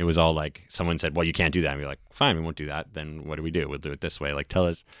fluid. It was all like someone said, well, you can't do that. And we're like, fine, we won't do that. Then what do we do? We'll do it this way. Like, tell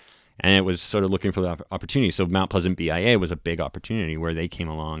us. And it was sort of looking for the opportunity. So Mount Pleasant BIA was a big opportunity where they came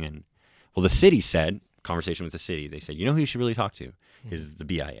along and, well, the city said, conversation with the city, they said, who you should really talk to is the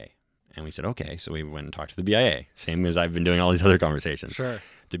BIA. And we said, okay. So we went and talked to the BIA, same as I've been doing all these other conversations. Sure.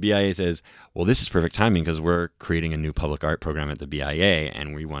 The BIA says, well, this is perfect timing because we're creating a new public art program at the BIA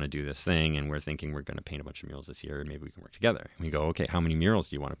and we want to do this thing. And we're thinking we're going to paint a bunch of murals this year. And maybe we can work together. And we go, okay, how many murals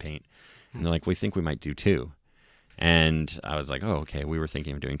do you want to paint? And they're like, we think we might do 2. And I was like, oh, okay. We were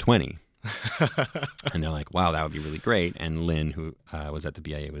thinking of doing 20. And they're like, wow, that would be really great. And Lynn, who was at the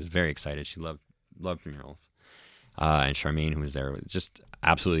BIA, was very excited. She loved murals. And Charmaine, who was there, was just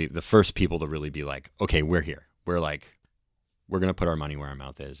absolutely the first people to really be like, okay, we're here. We're going to put our money where our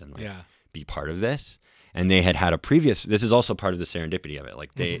mouth is and be part of this. And they had a previous, this is also part of the serendipity of it.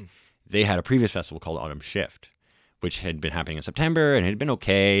 Like they had a previous festival called Autumn Shift, which had been happening in September and it had been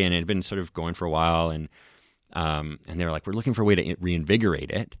okay. And it had been sort of going for a while. And they were like, we're looking for a way to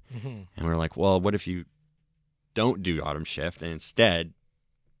reinvigorate it. And we were like, well, what if you don't do Autumn Shift and instead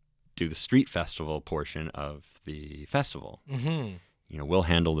do the street festival portion of the festival? We'll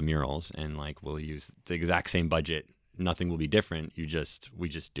handle the murals and like, we'll use the exact same budget. Nothing will be different. We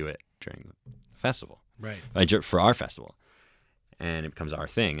just do it during the festival. Right. For our festival. And it becomes our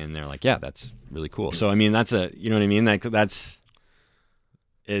thing. And they're like, yeah, that's really cool. So, I mean, that's you know what I mean? Like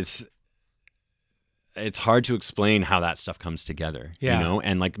it's hard to explain how that stuff comes together,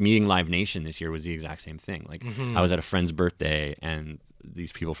 and like meeting Live Nation this year was the exact same thing. Like I was at a friend's birthday and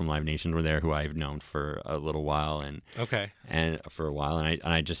these people from Live Nation were there who I've known for a little while and for a while.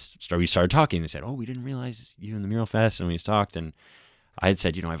 And we started talking. They said, oh, we didn't realize you in the Mural Fest. And we talked and I had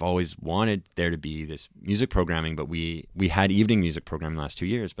said, I've always wanted there to be this music programming, but we had evening music programming the last 2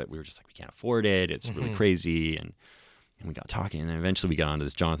 years, but we were just like, we can't afford it. It's really crazy. And we got talking, and then eventually we got onto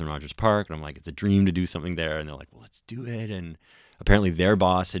this Jonathan Rogers Park, and I'm like, it's a dream to do something there. And they're like, well, let's do it. And apparently their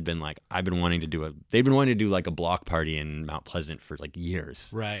boss had been like, they've been wanting to do like a block party in Mount Pleasant for like years.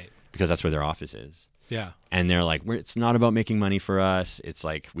 Right. Because that's where their office is. Yeah. And they're like, it's not about making money for us. It's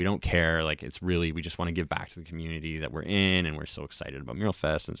like, we don't care. Like, it's really, we just want to give back to the community that we're in, and we're so excited about Mural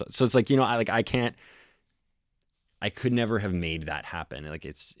Fest. And so it's like, I could never have made that happen. Like,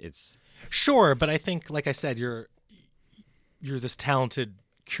 it's. Sure, but I think, like I said, you're this talented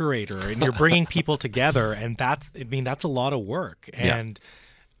curator and you're bringing people together, and that's a lot of work. And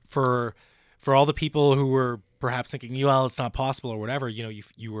for all the people who were perhaps thinking, well, it's not possible or whatever,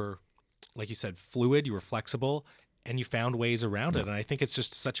 you were, like you said, fluid, you were flexible, and you found ways around it. And I think it's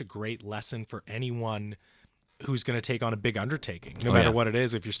just such a great lesson for anyone who's going to take on a big undertaking, no matter what it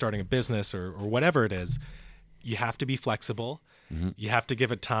is. If you're starting a business or whatever it is, you have to be flexible. You have to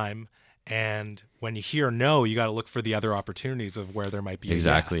give it time. And when you hear no, you got to look for the other opportunities of where there might be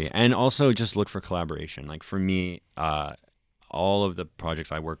exactly a yes. And also just look for collaboration. Like for me, all of the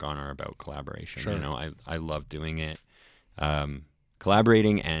projects I work on are about collaboration. Sure. I love doing it,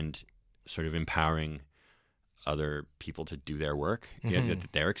 collaborating and sort of empowering other people to do their work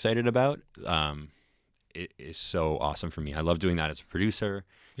that they're excited about. It is so awesome for me. I love doing that as a producer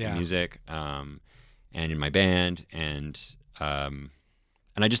in music, and in my band, and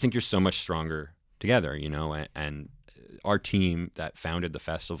I just think you're so much stronger together, and our team that founded the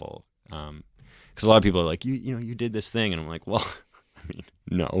festival, because a lot of people are like, you did this thing. And I'm like, well, I mean,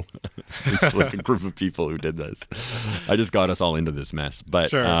 no, it's like a group of people who did this. I just got us all into this mess. But,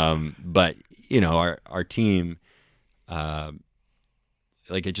 sure. Our team,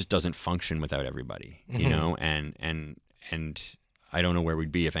 like it just doesn't function without everybody, and I don't know where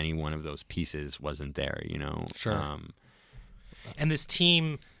we'd be if any one of those pieces wasn't there, Sure. And this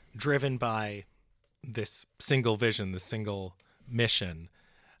team driven by this single vision, this single mission,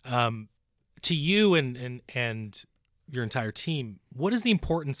 to you and your entire team, what is the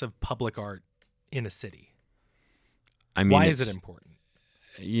importance of public art in a city? I mean, why is it important?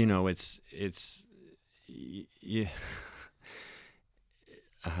 It's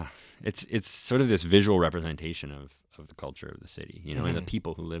sort of this visual representation of the culture of the city, and the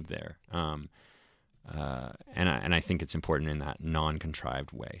people who live there. And I think it's important in that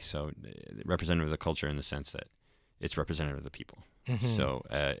non-contrived way. So representative of the culture in the sense that it's representative of the people. So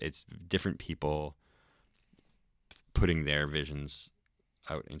it's different people putting their visions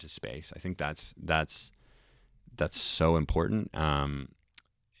out into space. I think that's so important. And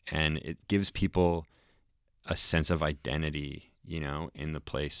it gives people a sense of identity, in the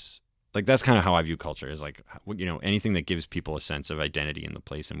place. Like that's kind of how I view culture, is like, anything that gives people a sense of identity in the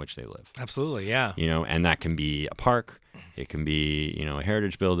place in which they live. Absolutely. Yeah. And that can be a park, it can be, a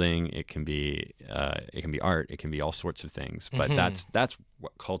heritage building, it can be art, it can be all sorts of things, but that's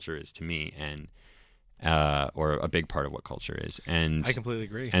what culture is to me. And, or a big part of what culture is. And I completely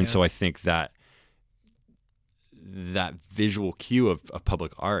agree. And so I think that visual cue of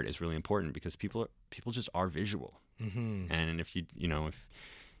public art is really important, because people just are visual. And if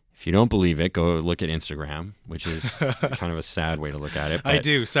If you don't believe it, go look at Instagram, which is kind of a sad way to look at it. But, I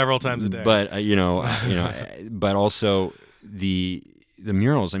do several times a day. But but also the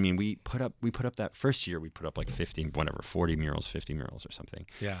murals. I mean, we put up that first year. We put up like 40 murals, 50 murals or something.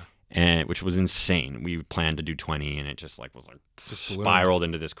 Yeah. And which was insane. We planned to do 20, and it just like was like Just spiraled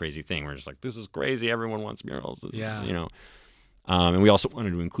into this crazy thing. We're just like, this is crazy. Everyone wants murals. This Yeah. is, and we also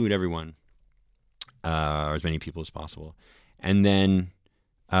wanted to include everyone, or as many people as possible. And then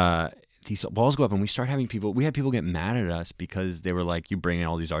these walls go up, and we start having people. We had people get mad at us because they were like, "You bring in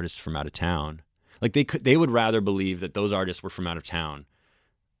all these artists from out of town." Like they would rather believe that those artists were from out of town.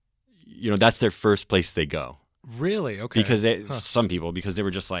 That's their first place they go. Really? Okay. Because some people, because they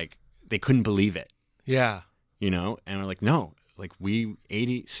were just like, they couldn't believe it. Yeah. And we're like, no, like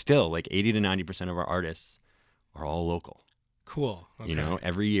 80 to 90% of our artists are all local. Cool. Okay.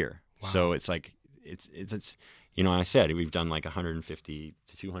 Every year. Wow. So it's like, it's I said, we've done like 150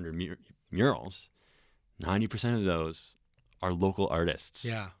 to 200 murals. 90% of those are local artists.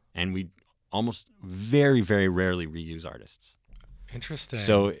 Yeah. And we almost very, very rarely reuse artists. Interesting.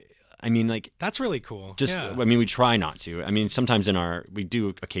 So, I mean, like, that's really cool. I mean, we try not to. I mean, sometimes we do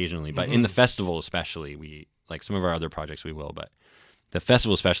occasionally, but in the festival especially, we, like some of our other projects we will, but the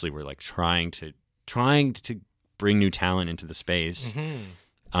festival especially, we're like trying to bring new talent into the space.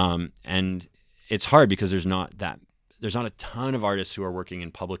 And it's hard because there's not a ton of artists who are working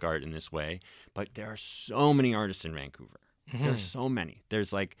in public art in this way, but there are so many artists in Vancouver. There's so many.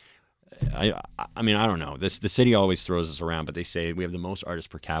 There's like, I mean, I don't know. The city always throws us around, but they say we have the most artists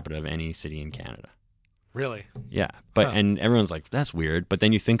per capita of any city in Canada. Really? Yeah. And everyone's like, that's weird. But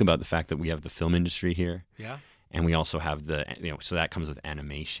then you think about the fact that we have the film industry here. Yeah. And we also have so that comes with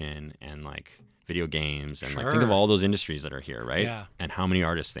animation and like video games and like think of all those industries that are here, right? Yeah. And how many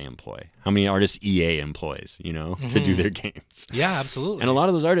artists they employ, how many artists EA employs, to do their games. Yeah, absolutely. And a lot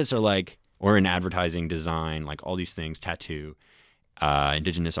of those artists are like, or in advertising, design, like all these things, tattoo.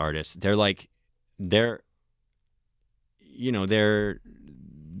 Indigenous artists, they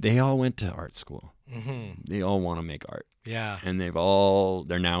all went to art school. They all want to make art. Yeah. And they're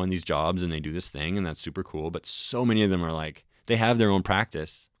now in these jobs and they do this thing, and that's super cool. But so many of them are like, they have their own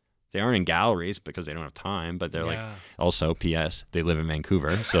practice. They aren't in galleries because they don't have time, but they're like, also, P.S., they live in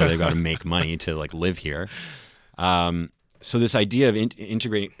Vancouver, so they've got to make money to like live here. So this idea of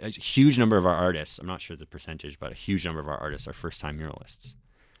integrating a huge number of our artists, I'm not sure the percentage, but a huge number of our artists are first-time muralists.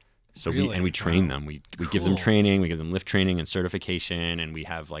 So we train them. We give them training, we give them lift training and certification, and we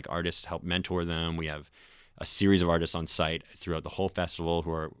have like artists help mentor them. We have a series of artists on site throughout the whole festival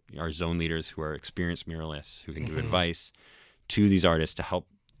who are our zone leaders, who are experienced muralists, who can give advice to these artists to help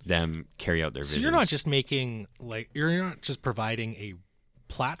them carry out their visions. So you're not just you're not just providing a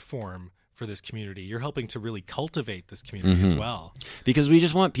platform for this community. You're helping to really cultivate this community as well. Because we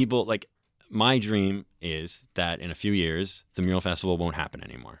just want people, like, my dream is that in a few years, the Mural Festival won't happen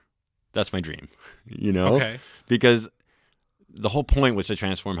anymore. That's my dream, Okay. Because the whole point was to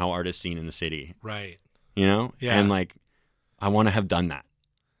transform how art is seen in the city. Right. Yeah. And like, I want to have done that.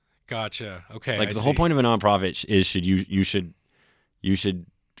 Gotcha. Okay. Like the whole point of a nonprofit is you should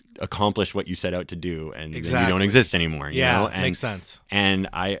accomplish what you set out to do, and then you don't exist anymore. You know? And, makes sense. And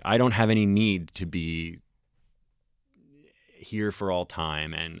I don't have any need to be here for all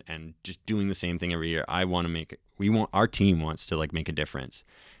time and just doing the same thing every year. Our team wants to like make a difference,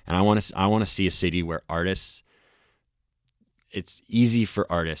 and I want to see a city where it's easy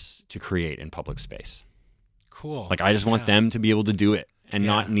for artists to create in public space. Cool. Like I just want them to be able to do it and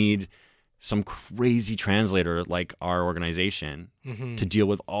not need some crazy translator like our organization to deal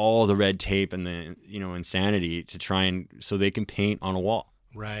with all the red tape and the insanity to try and so they can paint on a wall.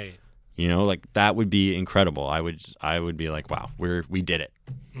 Right. Like that would be incredible. I would be like, wow, we did it.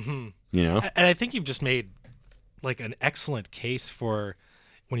 And I think you've just made like an excellent case for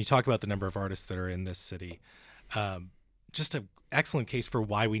when you talk about the number of artists that are in this city. Just an excellent case for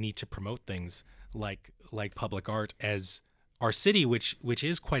why we need to promote things like public art, as our city, which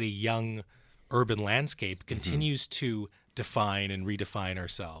is quite a young urban landscape, continues to define and redefine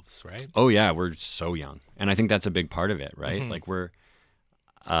ourselves, right? Oh yeah, we're so young, and I think that's a big part of it, right? Like we're,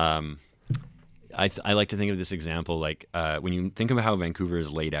 I like to think of this example like when you think of how Vancouver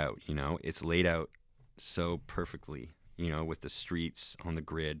is laid out, it's laid out so perfectly, with the streets on the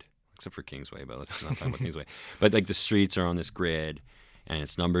grid, except for Kingsway, but let's not talk about Kingsway. But like the streets are on this grid, and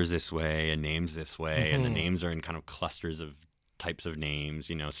it's numbers this way and names this way, and the names are in kind of clusters of types of names,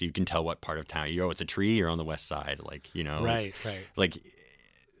 so you can tell what part of town it's a tree, you're on the west side, like right. Like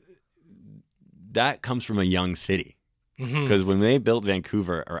that comes from a young city, because when they built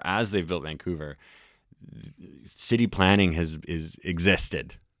Vancouver, or as they've built Vancouver, city planning has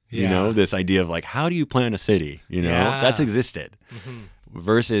existed. You know, Yeah. this idea of like, how do you plan a city? You know, Yeah. that's existed.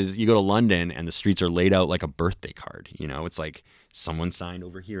 Versus you go to London and the streets are laid out like a birthday card. You know, it's like someone signed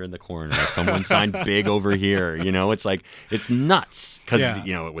over here in the corner, someone signed big over here. You know, it's like, it's nuts because, Yeah.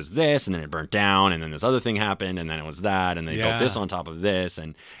 you know, it was this and then it burnt down and then this other thing happened and then it was that and they built this on top of this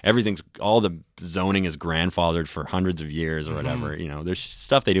and everything's, all the zoning is grandfathered for hundreds of years or whatever. You know, there's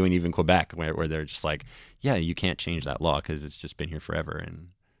stuff they do in even Quebec where they're just like, yeah, you can't change that law because it's just been here forever and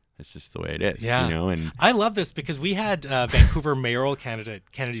it's just the way it is. Yeah. You know, and I love this because we had Vancouver mayoral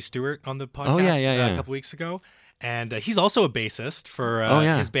candidate Kennedy Stewart on the podcast a couple weeks ago. And he's also a bassist for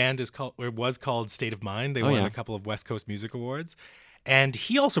his band was called State of Mind. They won a couple of West Coast Music Awards. And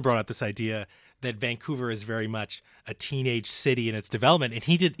he also brought up this idea that Vancouver is very much a teenage city in its development. And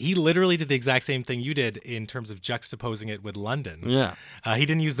he literally did the exact same thing you did in terms of juxtaposing it with London. Yeah. He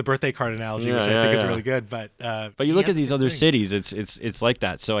didn't use the birthday card analogy, which I think is really good. But you look at these other cities, it's like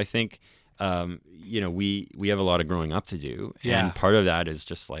that. So I think, you know, we have a lot of growing up to do. Yeah. And part of that is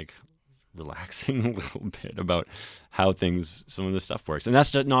just like relaxing a little bit about how some of the stuff works. And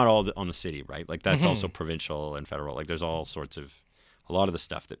that's just not all on the city, right? Like that's also provincial and federal. Like there's all sorts of, a lot of the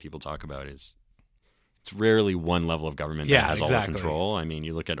stuff that people talk about it's rarely one level of government that has all the control. I mean,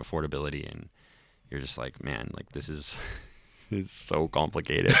 you look at affordability and you're just like, man, like this is, it's so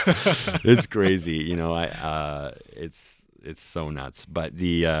complicated. It's crazy. You know, it's so nuts. But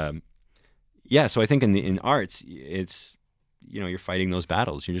so I think in arts, it's, you know, you're fighting those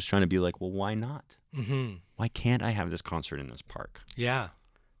battles. You're just trying to be like, well, why not? Why can't I have this concert in this park? Yeah.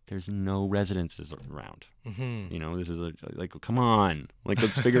 There's no residences around. You know, this is like, come on, like,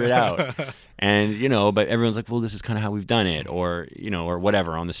 let's figure it out. And, you know, but everyone's like, well, this is kind of how we've done it, or, you know, or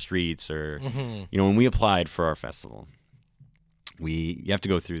whatever on the streets, or, you know, when we applied for our festival, you have to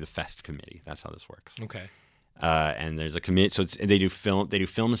go through the fest committee. That's how this works. Okay. And there's a committee, so they do film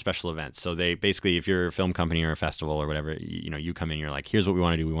and special events. So they basically, if you're a film company or a festival or whatever, you know, you come in, you're like, here's what we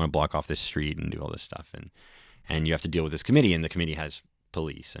want to do. We want to block off this street and do all this stuff. And you have to deal with this committee, and the committee has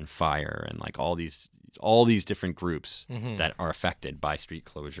police and fire and like all these different groups that are affected by street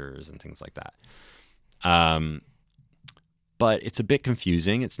closures and things like that. But it's a bit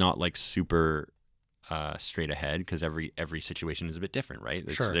confusing. It's not like super straight ahead because every situation is a bit different, right?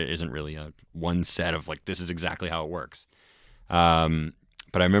 Sure. There isn't really one set of like, this is exactly how it works. But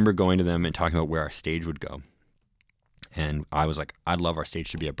I remember going to them and talking about where our stage would go. And I was like, I'd love our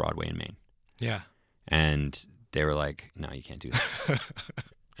stage to be at Broadway in Maine. Yeah. And they were like, no, you can't do that.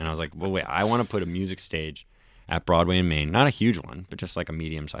 And I was like, well, wait, I want to put a music stage at Broadway in Maine. Not a huge one, but just like a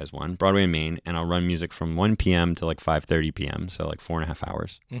medium-sized one. Broadway in Maine. And I'll run music from 1 p.m. to like 5:30 p.m. So like 4.5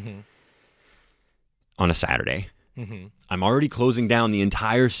 hours on a Saturday. I'm already closing down the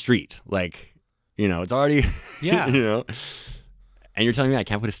entire street. Like, you know, it's already, Yeah. you know. And you're telling me I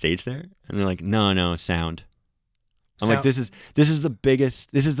can't put a stage there? And they're like, no, sound. I'm like, this is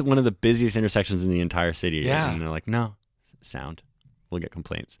one of the busiest intersections in the entire city. Yeah. And they're like, no, sound. We'll get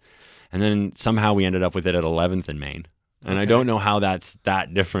complaints. And then somehow we ended up with it at 11th in Maine. And I don't know how that's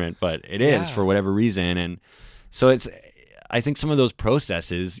that different, but it is for whatever reason. And so I think some of those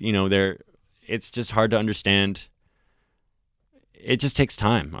processes, you know, it's just hard to understand. It just takes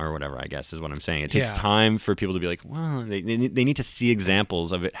time or whatever, I guess is what I'm saying. It takes time for people to be like, well, they need to see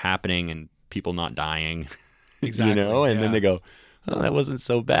examples of it happening and people not dying. Exactly. You know, and then they go, oh, that wasn't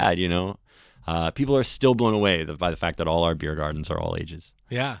so bad, you know. People are still blown away by the fact that all our beer gardens are all ages.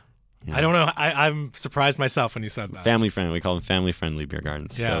 Yeah. Yeah. I don't know. I'm surprised myself when you said that. Family friendly. We call them family friendly beer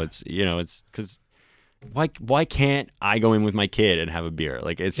gardens. Yeah. So it's, you know, it's because why can't I go in with my kid and have a beer?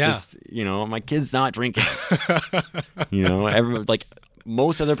 Like, it's just, you know, my kid's not drinking. You know, like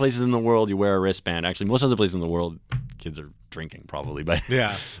most other places in the world, you wear a wristband. Actually, most other places in the world, kids are drinking probably. But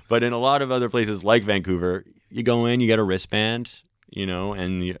but in a lot of other places like Vancouver, you go in, you get a wristband, you know,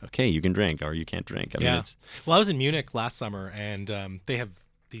 and you can drink or you can't drink. I mean, well, I was in Munich last summer, and they have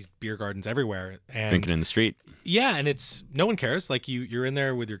these beer gardens everywhere. And drinking in the street. Yeah, and it's no one cares. Like you're in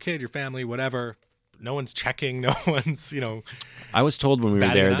there with your kid, your family, whatever. No one's checking. No one's, you know. I was told when we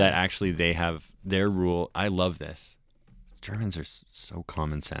were there that actually they have their rule. I love this. Germans are so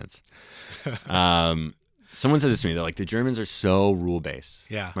common sense. Someone said this to me. They're like, the Germans are so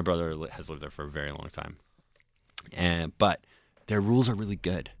rule-based. Yeah. My brother has lived there for a very long time. But their rules are really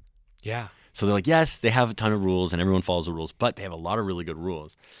good. Yeah. So they're like, yes, they have a ton of rules and everyone follows the rules, but they have a lot of really good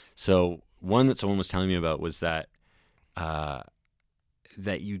rules. So one that someone was telling me about was that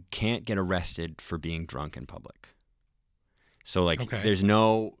that you can't get arrested for being drunk in public. So like, there's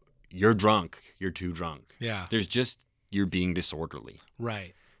no, you're drunk, you're too drunk. Yeah. There's just, you're being disorderly.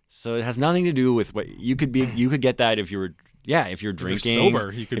 Right. So it has nothing to do with what you could be. You could get that if you were if you're drinking,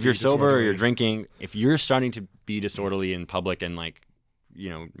 sober, you could if be you're sober or you're disorderly. drinking, if you're starting to be disorderly in public and like,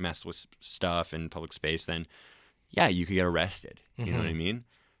 mess with stuff in public space, then yeah, you could get arrested. You know what I mean?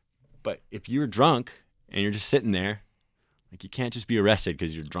 But if you're drunk and you're just sitting there, like you can't just be arrested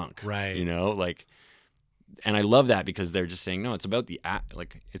because you're drunk. Right. And I love that because they're just saying, no, it's about the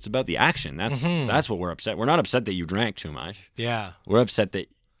it's about the action. That's what we're upset. We're not upset that you drank too much. Yeah. We're upset that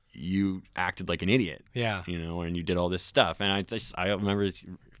you acted like an idiot. Yeah. And you did all this stuff. And I remember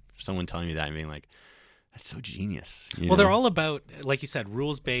someone telling me that and being like, that's so genius. Well, they're all about, like you said,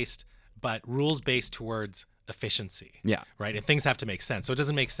 rules-based, but rules-based towards efficiency. Yeah. Right? And things have to make sense. So it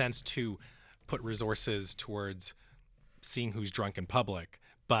doesn't make sense to put resources towards seeing who's drunk in public,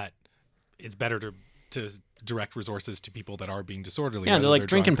 but it's better to direct resources to people that are being disorderly. Yeah, they're like,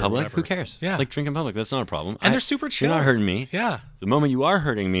 drink in drunk or public. whatever. Who cares? Yeah. Like, drink in public. That's not a problem. And they're super chill. You're not hurting me. Yeah. The moment you are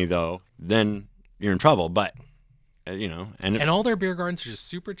hurting me, though, then you're in trouble. But, And all their beer gardens are just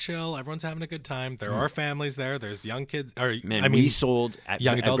super chill. Everyone's having a good time. There are families there. There's young kids. we sold at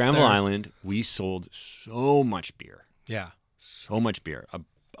young adults Granville there. Island, we sold so much beer. Yeah. So much beer.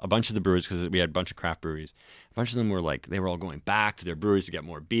 A bunch of the brewers, because we had a bunch of craft breweries, a bunch of them were like, they were all going back to their breweries to get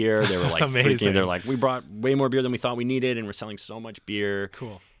more beer. They were like, Amazing. they're like, we brought way more beer than we thought we needed, and we're selling so much beer.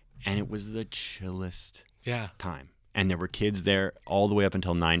 Cool. And it was the chillest Yeah. time. And there were kids there all the way up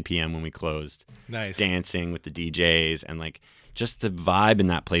until 9 p.m. when we closed, Nice. dancing with the DJs, and like just the vibe in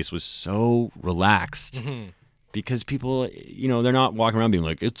that place was so relaxed because people, they're not walking around being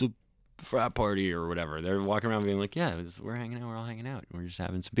like, it's a frat party or whatever. They're walking around being like, yeah, we're hanging out, we're all hanging out, we're just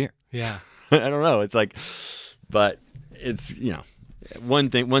having some beer. Yeah. I don't know. It's like, but it's,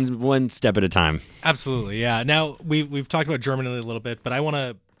 one step at a time. Absolutely. Yeah. Now we've talked about Germany a little bit, but I want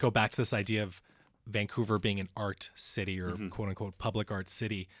to go back to this idea of Vancouver being an art city or quote unquote public art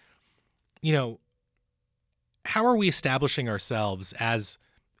city. How are we establishing ourselves as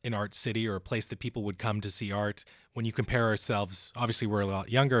an art city or a place that people would come to see art when you compare ourselves? Obviously, we're a lot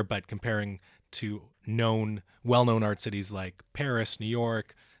younger, but comparing to well-known art cities like Paris, New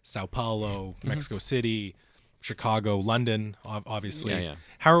York, Sao Paulo, Mexico City, Chicago, London, obviously. Yeah.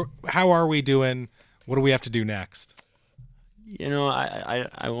 How are we doing? What do we have to do next? I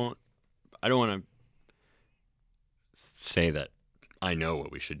don't want to say that I know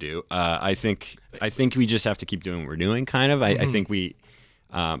what we should do. I think we just have to keep doing what we're doing, kind of. I think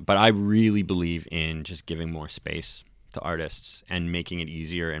but I really believe in just giving more space to artists and making it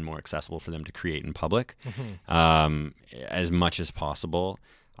easier and more accessible for them to create in public, as much as possible.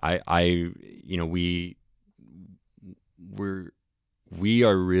 We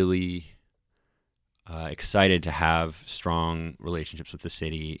are really excited to have strong relationships with the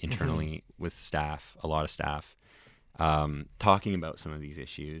city internally, with staff, a lot of staff, talking about some of these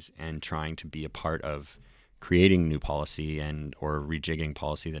issues and trying to be a part of creating new policy or rejigging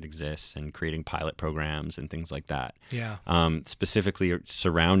policy that exists and creating pilot programs and things like that. Yeah. Specifically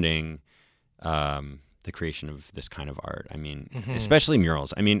surrounding the creation of this kind of art. I mean, especially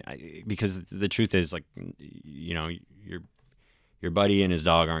murals. I mean, because the truth is, like, your buddy and his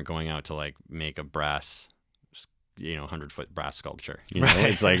dog aren't going out to like make a brass, 100-foot brass sculpture. Right.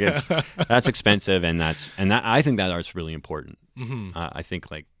 It's like that's expensive, and I think that art's really important. I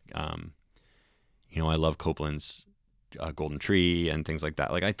think like I love Copeland's Golden Tree and things like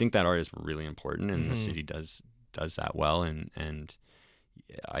that. Like, I think that art is really important, and the city does that well, and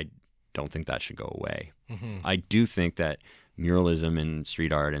I don't think that should go away. I do think that muralism and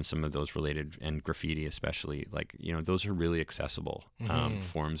street art and some of those related, and graffiti especially, like, those are really accessible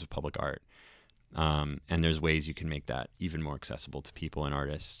forms of public art. And there's ways you can make that even more accessible to people and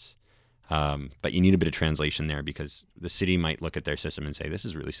artists. But you need a bit of translation there, because the city might look at their system and say, this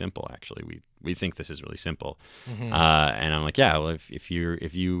is really simple, actually. We think this is really simple. And I'm like, yeah, well, if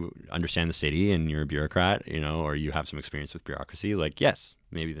you understand the city and you're a bureaucrat, or you have some experience with bureaucracy, like, yes,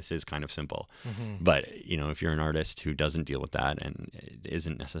 maybe this is kind of simple. But, if you're an artist who doesn't deal with that and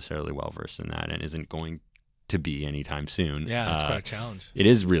isn't necessarily well-versed in that and isn't going to be anytime soon. Yeah, it's quite a challenge. It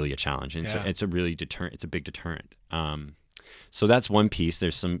is really a challenge. And Yeah. it's a really it's a big deterrent. So that's one piece.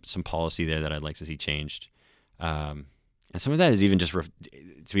 There's some policy there that I'd like to see changed. And some of that is even just,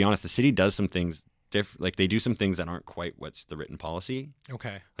 to be honest, the city does some things like they do some things that aren't quite what's the written policy.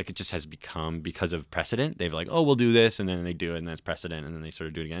 Okay. Like, it just has become, because of precedent, they've like, oh, we'll do this, and then they do it, and that's precedent, and then they sort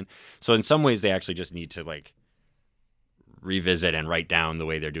of do it again. So in some ways, they actually just need to like revisit and write down the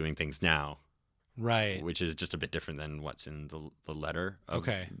way they're doing things now. Right. Which is just a bit different than what's in the letter of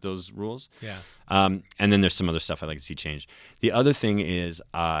those rules. Yeah. And then there's some other stuff I'd like to see changed. The other thing is,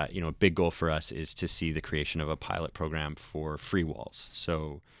 a big goal for us is to see the creation of a pilot program for free walls.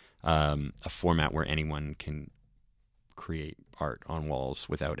 So a format where anyone can create art on walls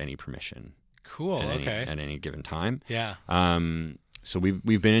without any permission. Cool. Okay. At any given time. Yeah. So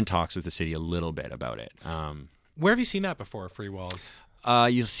we've been in talks with the city a little bit about it. Where have you seen that before? Free walls.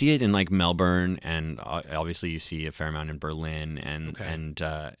 You'll see it in like Melbourne, and obviously you see a fair amount in Berlin and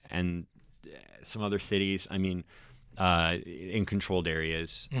some other cities. I mean, in controlled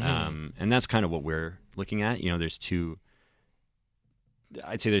areas, and that's kind of what we're looking at. There's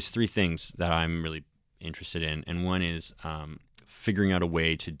three things that I'm really interested in, and one is figuring out a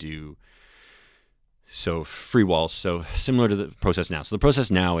way to do free walls. So similar to the process now. So the process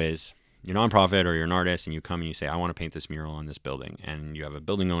now is you're a nonprofit or you're an artist, and you come and you say, I want to paint this mural on this building, and you have a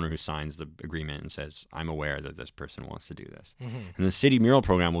building owner who signs the agreement and says, I'm aware that this person wants to do this. And the city mural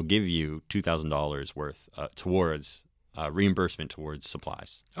program will give you $2,000 worth towards reimbursement towards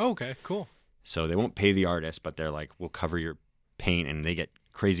supplies. Oh, okay, cool. So they won't pay the artist, but they're like, we'll cover your paint, and they get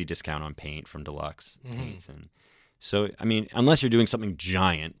crazy discount on paint from Deluxe paints. And so, I mean, unless you're doing something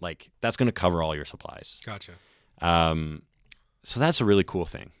giant, like that's going to cover all your supplies. Gotcha. So that's a really cool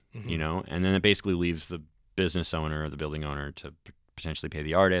thing, and then it basically leaves the business owner or the building owner to potentially pay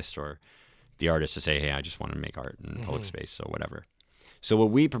the artist, or the artist to say, hey, I just want to make art in public space, so whatever. So what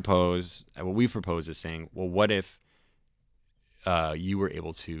we've proposed is saying, well, what if you were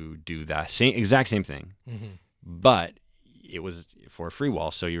able to do that exact same thing, but it was for a free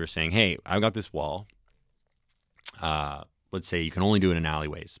wall. So you were saying, hey, I've got this wall. Let's say you can only do it in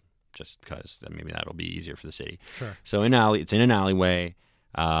alleyways, just because then maybe that'll be easier for the city. Sure. So it's in an alleyway,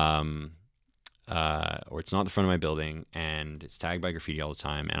 or it's not the front of my building, and it's tagged by graffiti all the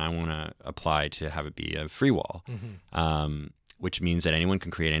time, and I want to apply to have it be a free wall, which means that anyone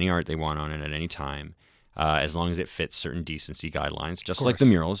can create any art they want on it at any time. As long as it fits certain decency guidelines, just like the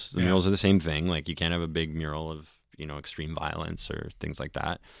murals. The murals are the same thing. Like you can't have a big mural of extreme violence or things like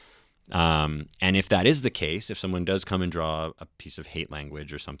that. And if that is the case, if someone does come and draw a piece of hate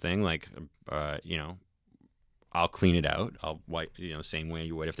language or something, like I'll clean it out. I'll wipe, same way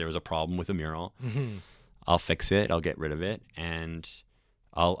you would if there was a problem with a mural. I'll fix it. I'll get rid of it, and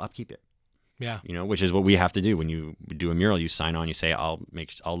I'll upkeep it. Yeah. Which is what we have to do when you do a mural. You sign on. You say, I'll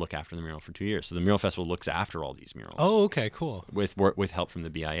look after the mural for 2 years. So the Mural Festival looks after all these murals. Oh, okay, cool. With help from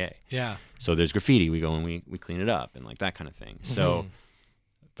the BIA. Yeah. So there's graffiti. We go and we clean it up and like that kind of thing. So,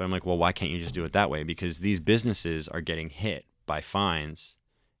 but I'm like, well, why can't you just do it that way? Because these businesses are getting hit by fines,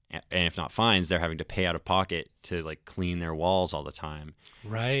 and if not fines, they're having to pay out of pocket to like clean their walls all the time.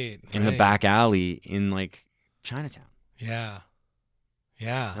 Right. In the back alley in like Chinatown. Yeah.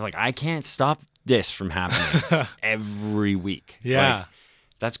 Yeah. They're like, I can't stop this from happening every week. Yeah. Like,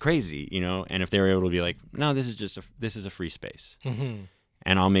 that's crazy, And if they were able to be like, no, this is a free space,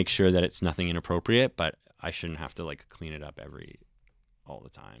 and I'll make sure that it's nothing inappropriate, but I shouldn't have to like clean it up all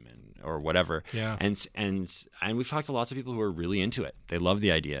the time or whatever. Yeah. And we've talked to lots of people who are really into it. They love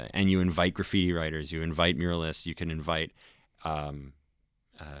the idea. And you invite graffiti writers, you invite muralists, you can invite, art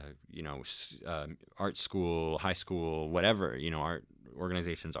school, high school, whatever, art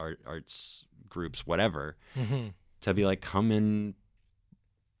organizations, arts groups, whatever, to be like, come and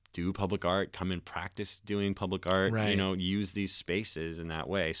do public art, come and practice doing public art, use these spaces in that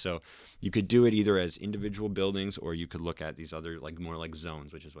way. So you could do it either as individual buildings, or you could look at these other like more like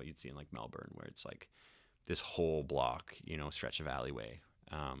zones, which is what you'd see in like Melbourne, where it's like this whole block, stretch of alleyway,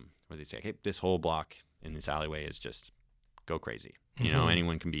 where they say, hey, this whole block in this alleyway is just go crazy.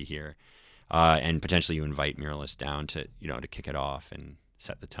 Anyone can be here. And potentially you invite muralists down to kick it off and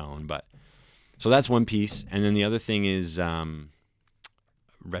set the tone. But so that's one piece. And then the other thing is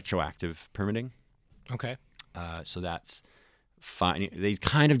retroactive permitting. Okay. So that's fine. They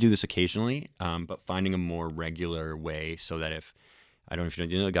kind of do this occasionally, but finding a more regular way so that if, I don't know if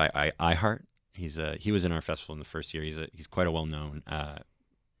you know the guy, iHeart, he was in our festival in the first year. He's quite a well-known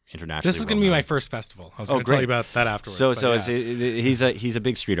internationally. This is going to be my first festival. I was going to tell you about that afterwards. So he's a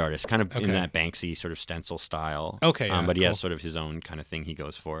big street artist, kind of in that Banksy sort of stencil style. Okay, yeah, but he has sort of his own kind of thing he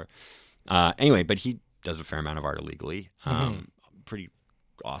goes for. Anyway, but he does a fair amount of art illegally. Pretty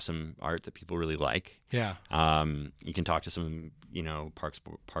awesome art that people really like. Yeah. You can talk to some,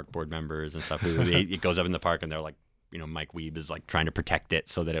 park board members and stuff. It goes up in the park and they're like, Mike Weeb is like trying to protect it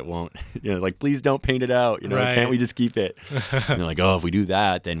so that it won't, like, please don't paint it out. Can't we just keep it? And they're like, oh, if we do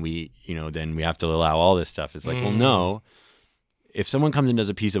that, then we have to allow all this stuff. It's like, well, no. If someone comes and does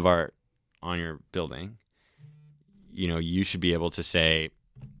a piece of art on your building, you should be able to say,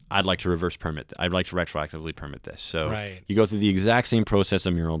 I'd like to reverse permit. I'd like to retroactively permit this. So you go through the exact same process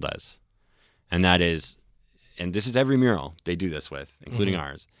a mural does. And that is, and this is every mural they do this with, including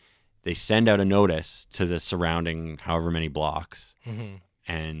ours. They send out a notice to the surrounding however many blocks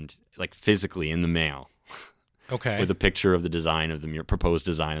and like physically in the mail. Okay. with a picture of the design of the proposed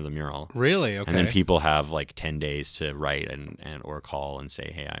design of the mural. Really? Okay. And then people have like 10 days to write and or call and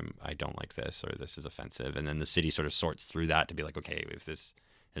say, hey, I don't like this, or this is offensive. And then the city sort of sorts through that to be like, okay, if this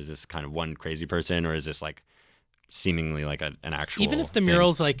is this kind of one crazy person, or is this like seemingly like an actual even if the thing?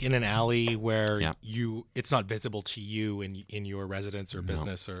 mural's like in an alley where Yeah. it's not visible to you in your residence or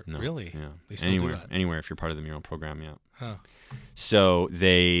business or No, really? yeah. They still anywhere, do that. anywhere if you're part of the mural program, yeah. Huh. So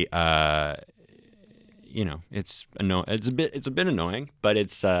they, it's a bit annoying, but it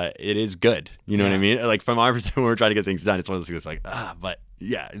is good. You know what I mean? Like from our perspective, when we're trying to get things done, it's one of those things like, but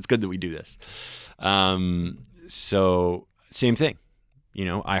yeah, it's good that we do this. So same thing.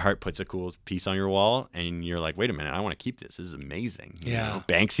 iHeart puts a cool piece on your wall, and you're like, wait a minute, I want to keep this. This is amazing. You know?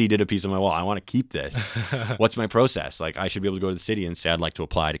 Banksy did a piece on my wall. I want to keep this. What's my process? Like, I should be able to go to the city and say, I'd like to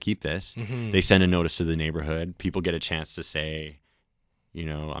apply to keep this. Mm-hmm. They send a notice to the neighborhood. People get a chance to say,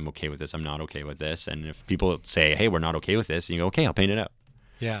 I'm okay with this. I'm not okay with this. And if people say, hey, we're not okay with this, and you go, okay, I'll paint it out.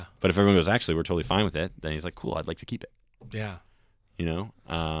 Yeah. But if everyone goes, actually, we're totally fine with it, then he's like, cool, I'd like to keep it. Yeah.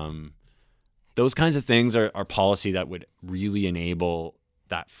 Those kinds of things are policy that would really enable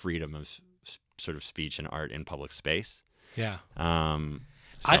that freedom of sort of speech and art in public space. Yeah. So.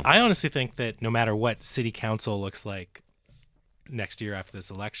 I honestly think that no matter what city council looks like next year after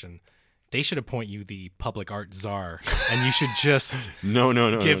this election, they should appoint you the public art czar, and you should just no,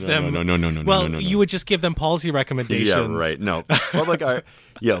 give them. No. Well, you would just give them policy recommendations. Yeah, right. No, public art.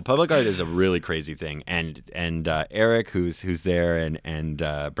 Public art is a really crazy thing, and Eric, who's there, and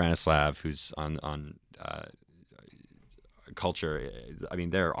Branislav, who's on culture. I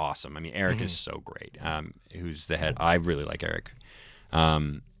mean, they're awesome. I mean, Eric is so great. Who's the head? I really like Eric.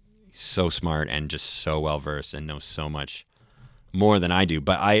 So smart and just so well versed and knows so much more than I do.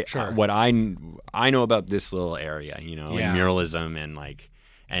 But what I know about this little area, and muralism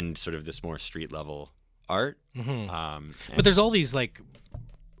and sort of this more street level art. But there's all these like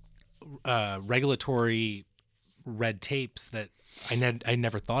regulatory red tapes that I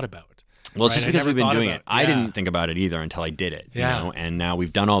never thought about. Well, it's just because we've been doing it. I Yeah. didn't think about it either until I did it. And now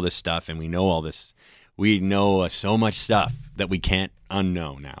we've done all this stuff, and we know all this. We know so much stuff that we can't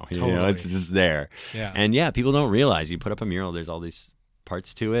unknow now. Totally. It's just there. Yeah. And people don't realize you put up a mural. There's all these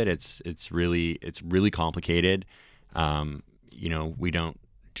parts to it. It's really complicated. We don't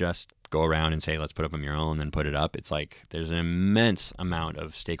just go around and say, let's put up a mural and then put it up. It's like there's an immense amount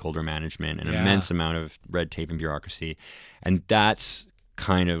of stakeholder management, an immense amount of red tape and bureaucracy, and that's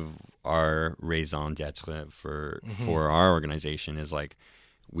kind of our raison d'etre for our organization is like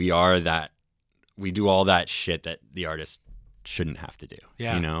we do all that shit that the artist shouldn't have to do,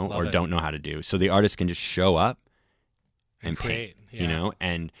 or don't know how to do. So the artist can just show up and create, paint,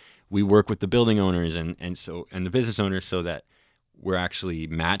 and we work with the building owners and the business owners so that we're actually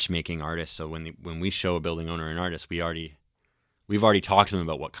matchmaking artists. So when we show a building owner an artist, we've already talked to them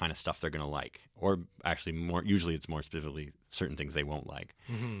about what kind of stuff they're going to like, or actually usually it's more specifically certain things they won't like.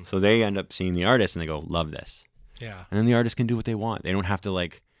 Mm-hmm. So they end up seeing the artist and they go, love this. Yeah. And then the artist can do what they want. They don't have to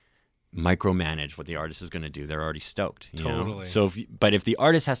like micromanage what the artist is going to do. They're already stoked. You Totally. know? So if the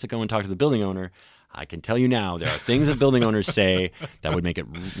artist has to go and talk to the building owner, I can tell you now, there are things that building owners say that would make it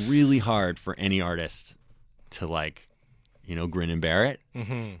really hard for any artist to grin and bear it.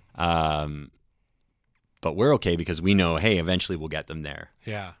 Mm-hmm. But we're okay because we know, hey, eventually we'll get them there.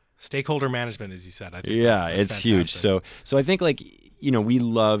 Yeah. Stakeholder management, as you said. I think yeah, that's it's huge. So I think we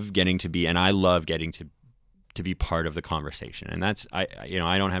love getting to be, and I love getting to be part of the conversation. And that's, I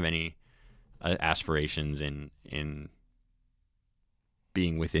don't have any aspirations in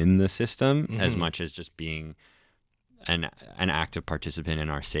being within the system as much as just being an active participant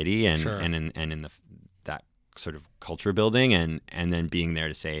in our city and in that sort of culture building and then being there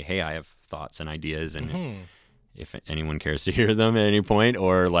to say, hey, I have thoughts and ideas, and if anyone cares to hear them at any point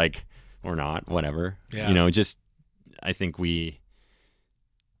or not, whatever. Just I think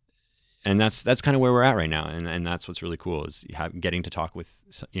and that's kind of where we're at right now, and that's what's really cool is getting to talk with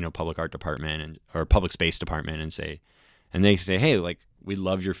public art department or public space department and they say, hey, we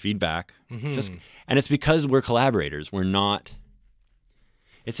love your feedback. And it's because we're collaborators. We're not.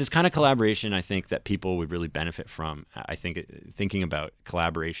 It's this kind of collaboration I think that people would really benefit from. I think thinking about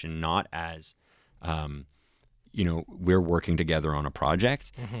collaboration not as, we're working together on a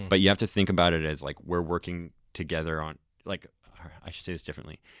project, but you have to think about it as we're working together on, I should say this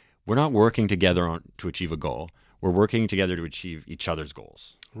differently. We're not working together to achieve a goal. We're working together to achieve each other's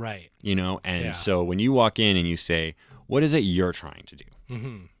goals. Right. So when you walk in and you say, what is it you're trying to do?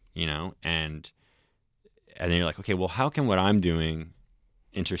 And then you're like, okay, well, how can what I'm doing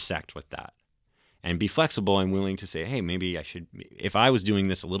intersect with that? And be flexible and willing to say, hey, maybe I should, if I was doing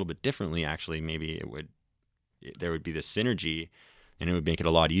this a little bit differently, actually, maybe it would there would be this synergy, and it would make it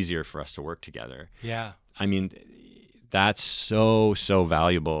a lot easier for us to work together. Yeah. I mean, that's so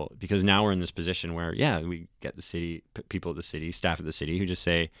valuable, because now we're in this position where, we get the city, people at the city, staff at the city, who just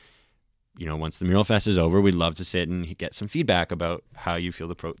say, once the Mural Fest is over, we'd love to sit and get some feedback about how you feel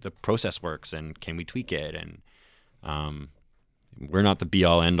the process works, and can we tweak it? And we're not the be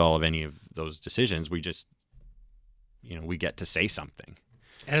all end all of any of those decisions. We just, we get to say something.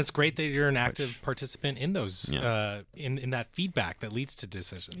 And it's great that you're an active participant in those, in that feedback that leads to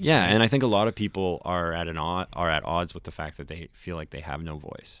decisions. Yeah, right? And I think a lot of people are at odds with the fact that they feel like they have no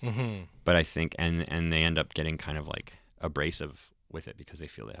voice. Mm-hmm. But I think, and they end up getting kind of like abrasive with it because they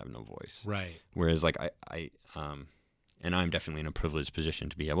feel they have no voice. Right. Whereas like and I'm definitely in a privileged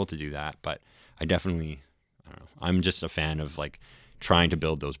position to be able to do that, but I don't know, I'm just a fan of like trying to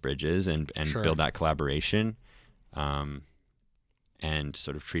build those bridges and Sure. build that collaboration. And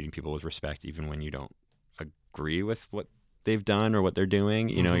sort of treating people with respect, even when you don't agree with what they've done or what they're doing.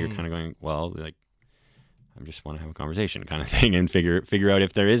 You're kind of going, well, like, I just want to have a conversation kind of thing, and figure out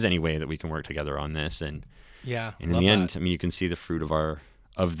if there is any way that we can work together on this. And in the end, I mean, you can see the fruit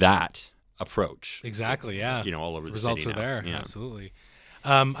of that approach. Exactly. Yeah. All over the results city are now. there. Yeah. Absolutely.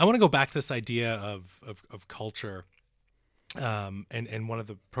 I want to go back to this idea of culture, and one of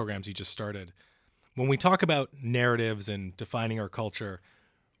the programs you just started. When we talk about narratives and defining our culture,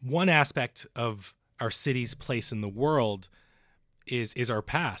 one aspect of our city's place in the world is our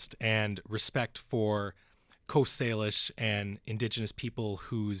past and respect for Coast Salish and Indigenous people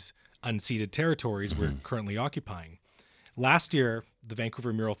whose unceded territories we're currently occupying. Last year, the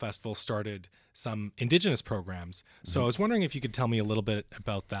Vancouver Mural Festival started some Indigenous programs. So I was wondering if you could tell me a little bit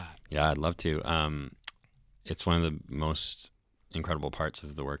about that. Yeah, I'd love to. It's one of the most incredible parts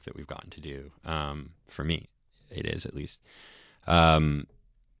of the work that we've gotten to do. For me, it is, at least. We've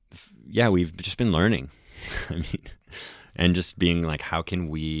just been learning. I mean, and just being like, how can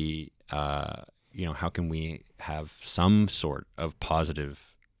we have some sort of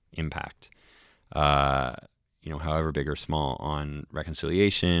positive impact, however big or small, on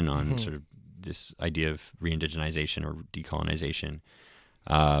reconciliation, on sort of this idea of re-indigenization or decolonization.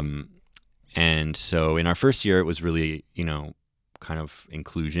 And so in our first year, it was really, kind of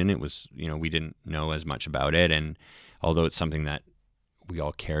inclusion. It was, we didn't know as much about it. And although it's something that we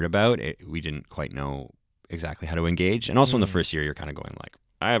all cared about, we didn't quite know exactly how to engage. And also in the first year, you're kind of going like,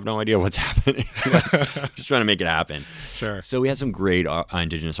 I have no idea what's happening. Just trying to make it happen. Sure. So we had some great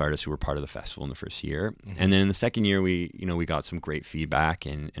Indigenous artists who were part of the festival in the first year. And then in the second year, we got some great feedback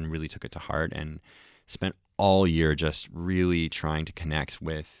and really took it to heart, and spent all year just really trying to connect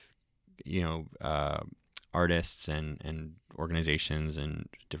with, artists and organizations and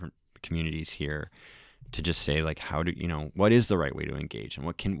different communities here, to just say like, how do what is the right way to engage, and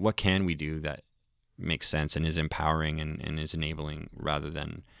what can we do that makes sense and is empowering and is enabling, rather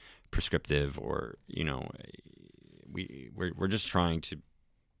than prescriptive, or we're just trying to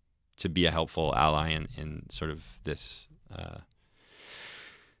be a helpful ally in sort of this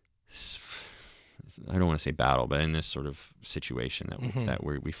I don't want to say battle, but in this sort of situation that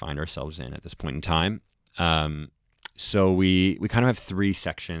we find ourselves in at this point in time. So we kind of have three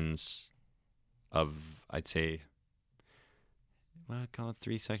sections of, I'd say, I call it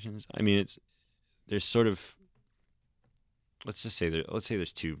three sections. I mean, there's sort of, let's say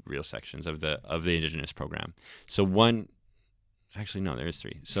there's two real sections of the Indigenous program. So there's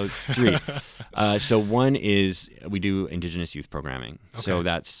three. So three. So one is we do Indigenous youth programming. Okay. So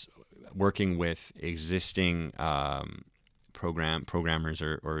that's working with existing programmers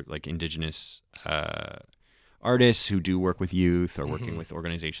or like Indigenous artists who do work with youth, or working with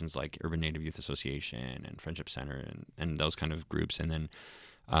organizations like Urban Native Youth Association and Friendship Center and those kind of groups, and then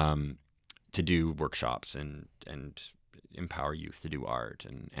to do workshops and empower youth to do art,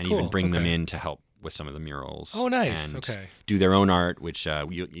 and cool. Even bring them in to help with some of the murals. Oh, nice. And okay. do their own art, which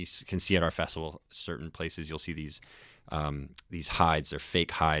you can see at our festival. Certain places you'll see these hides. They're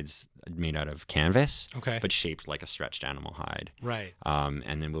fake hides made out of canvas, okay, but shaped like a stretched animal hide. Right.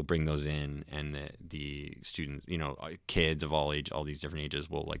 And then we'll bring those in, and the students, kids of all these different ages,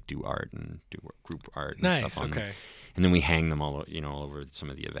 will like do art and do group art and stuff on them. And then we hang them all over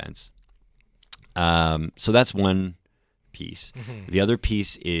some of the events. So that's one piece. The other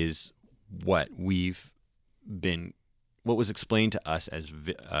piece is what was explained to us as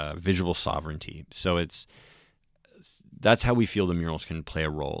visual sovereignty. So that's how we feel the murals can play a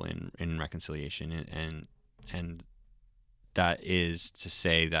role in reconciliation, and that is to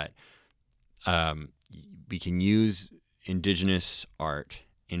say that we can use Indigenous art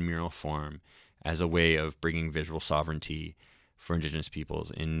in mural form as a way of bringing visual sovereignty for Indigenous peoples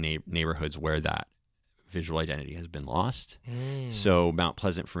in neighborhoods where that visual identity has been lost. Mm. So Mount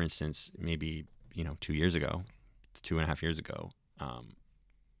Pleasant, for instance, maybe 2.5 years ago,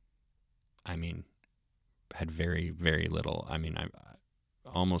 had very, very little. I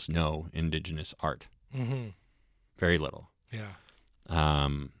almost no Indigenous art. Mm-hmm. Very little. Yeah.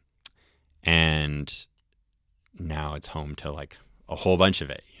 And now it's home to like a whole bunch of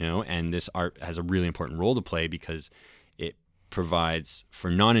it, and this art has a really important role to play because it provides for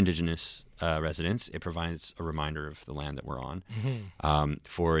non-Indigenous residents, it provides a reminder of the land that we're on. Mm-hmm.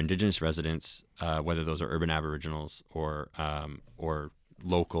 For Indigenous residents, whether those are urban Aboriginals or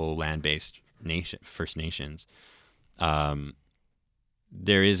local land-based First Nations,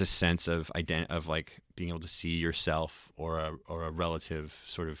 there is a sense of like being able to see yourself or a relative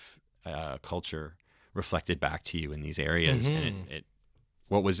sort of culture reflected back to you in these areas. Mm-hmm. And it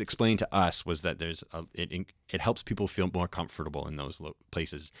what was explained to us was that it helps people feel more comfortable in those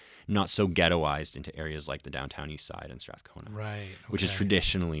places, not so ghettoized into areas like the downtown east side and Strathcona, Right. Okay. which is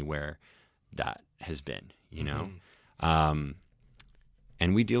traditionally where that has been, Mm-hmm.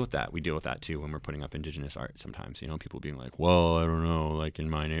 And we deal with that. We deal with that too when we're putting up Indigenous art sometimes, people being like, well, I don't know, like in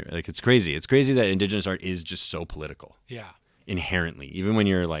my neighborhood, like it's crazy. It's crazy that Indigenous art is just so political. Yeah. Inherently, even when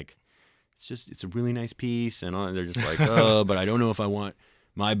you're like, it's a really nice piece and all, they're just like, oh, but I don't know if I want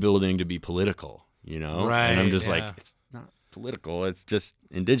my building to be political, Right, and I'm just yeah. like, it's not political, it's just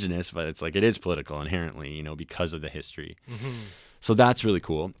Indigenous, but it's like, it is political inherently, because of the history. Mm-hmm. So that's really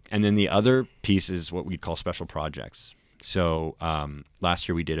cool. And then the other piece is what we'd call special projects. So last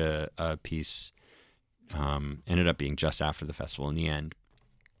year we did a piece, ended up being just after the festival in the end,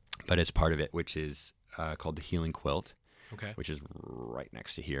 but it's part of it, which is called The Healing Quilt. Okay. Which is right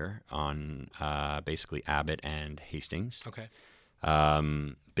next to here on basically Abbott and Hastings. Okay.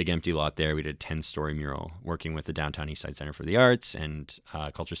 Big empty lot there. We did a 10-story mural working with the Downtown East Side Center for the Arts and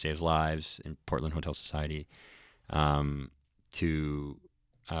Culture Saves Lives and Portland Hotel Society to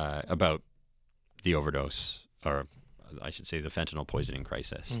about the overdose, or I should say the fentanyl poisoning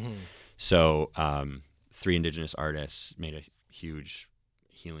crisis. Mm-hmm. So 3 Indigenous artists made a huge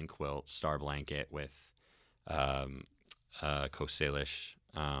healing quilt, star blanket with Coast Salish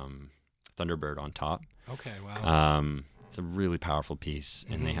Thunderbird on top. Okay, wow. It's a really powerful piece,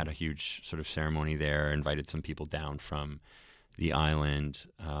 and they had a huge sort of ceremony there, invited some people down from the island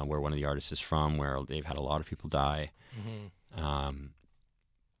where one of the artists is from, where they've had a lot of people die. Mm-hmm.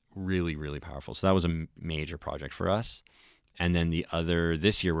 Really, really powerful. So that was a major project for us. And then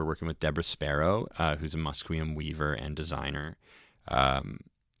this year we're working with Deborah Sparrow, who's a Musqueam weaver and designer,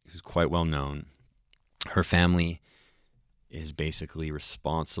 who's quite well known. Her family is basically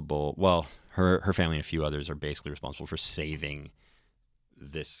responsible. Well, her family and a few others are basically responsible for saving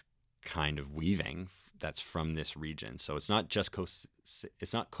this kind of weaving that's from this region. So it's not just Coast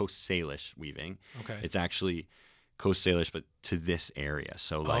Salish weaving. Okay. It's actually Coast Salish, but to this area.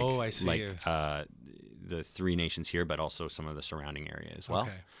 So like, I see. The 3 nations here, but also some of the surrounding area as well.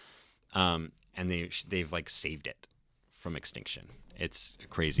 Okay. And they've like saved it from extinction. It's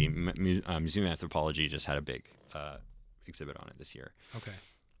crazy. Museum of Anthropology just had a big exhibit on it this year. Okay.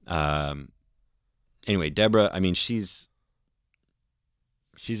 Anyway, Deborah, she's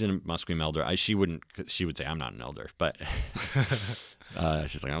a Musqueam elder. She would say I'm not an elder, but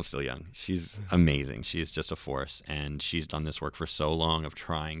she's like, I'm still young. She's amazing. She's just a force, and she's done this work for so long of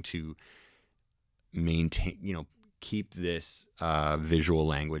trying to maintain, keep this visual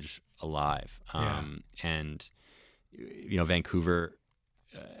language alive. And Vancouver,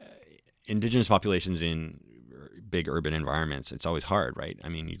 Indigenous populations in big urban environments, it's always hard, right?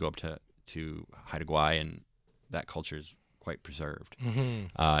 You go up to Haida Gwaii, and that culture is quite preserved in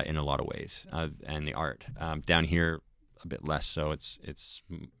a lot of ways, and the art down here a bit less so.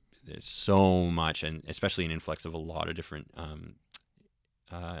 There's so much, and especially an influx of a lot of different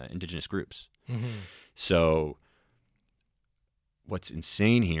Indigenous groups. Mm-hmm. So what's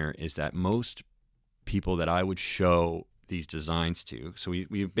insane here is that most people that I would show these designs to, so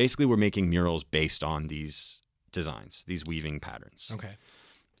we basically were making murals based on these designs, these weaving patterns. Okay.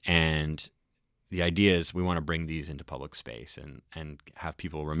 And the idea is we want to bring these into public space and have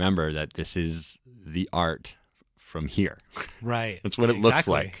people remember that this is the art from here. Right. That's what it looks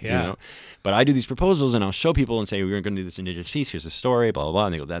like. Yeah. But I do these proposals and I'll show people and say, we're going to do this Indigenous piece. Here's the story, blah, blah, blah.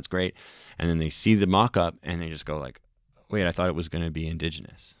 And they go, that's great. And then they see the mock-up and they just go like, wait, I thought it was going to be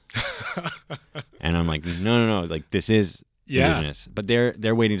Indigenous. And I'm like, no. Like, this is Indigenous. But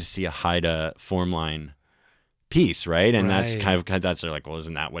they're waiting to see a Haida form line piece, right? And that's they're like, well,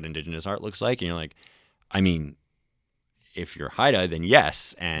 isn't that what Indigenous art looks like? And you're like, if you're Haida, then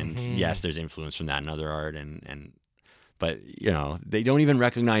yes, and yes, there's influence from that in other art, and but they don't even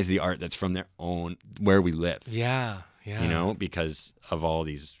recognize the art that's from their own, where we live. Yeah. Because of all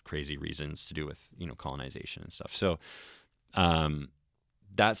these crazy reasons to do with colonization and stuff. So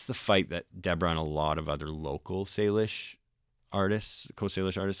that's the fight that Deborah and a lot of other local Salish artists, Coast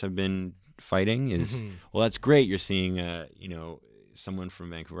Salish artists, have been fighting. Is well, that's great. You're seeing someone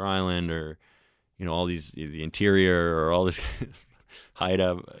from Vancouver Island, or all these, the interior, or all this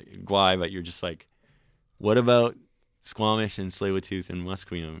Haida, Guay, but you're just like, what about Squamish and Tsleil-Waututh and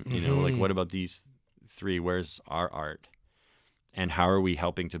Musqueam? Like, what about these three? Where's our art? And how are we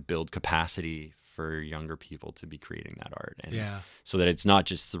helping to build capacity for younger people to be creating that art? And so that it's not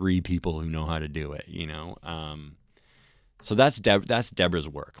just three people who know how to do it, So that's Deborah's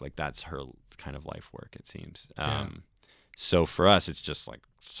work. Like, that's her kind of life work, it seems. So for us, it's just like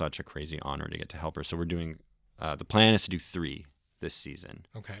such a crazy honor to get to help her. So we're doing, the plan is to do 3 this season.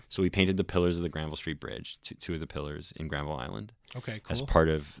 Okay. So we painted the pillars of the Granville Street Bridge, 2 of the pillars in Granville Island. Okay, cool. As part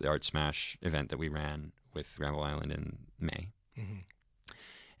of the Art Smash event that we ran with Granville Island in May.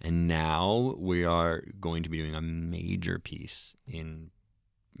 And now we are going to be doing a major piece in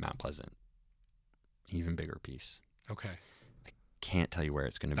Mount Pleasant. Even bigger piece. Okay. Can't tell you where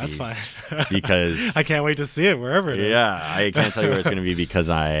it's going to be. That's fine. Because I can't wait to see it wherever it is. Yeah, I can't tell you where it's going to be because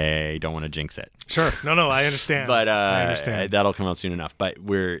I don't want to jinx it. Sure. No, I understand. But I understand. That'll come out soon enough. But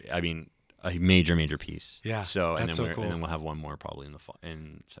a major piece. Yeah. So that's so cool. And then we'll have one more probably in the fall,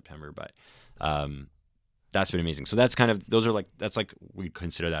 in September. But that's been amazing. So that's kind of, we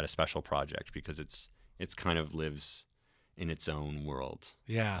consider that a special project because it's kind of lives in its own world.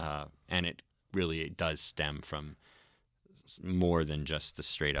 Yeah. And it does stem from more than just the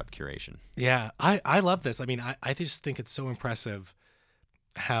straight up curation. Yeah, I love this. I mean, I just think it's so impressive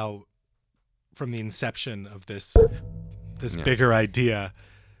how from the inception of this bigger idea,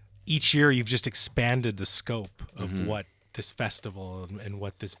 each year you've just expanded the scope of what this festival and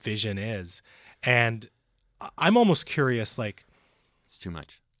what this vision is. And I'm almost curious, like, it's too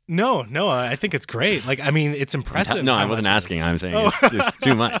much. No, I think it's great. Like, I mean, it's impressive. No, I wasn't asking. I'm saying it's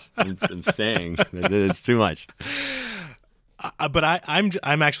too much. I'm saying that it's too much. But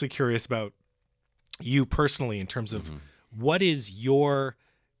I'm actually curious about you personally in terms of what is your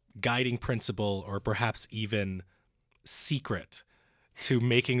guiding principle or perhaps even secret to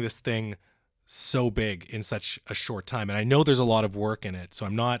making this thing so big in such a short time. And I know there's a lot of work in it, so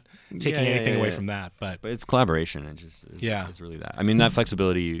I'm not taking anything away from that. But it's collaboration. It's really that. I mean, that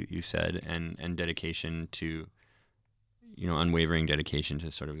flexibility you said, and dedication to, unwavering dedication to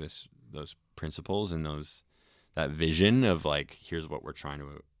sort of those principles and that vision of like, here's what we're trying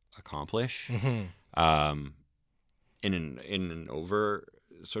to accomplish, in an over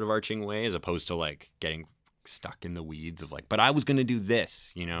sort of arching way, as opposed to like getting stuck in the weeds of like, but I was going to do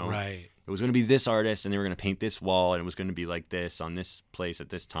this, Right. It was going to be this artist and they were going to paint this wall and it was going to be like this on this place at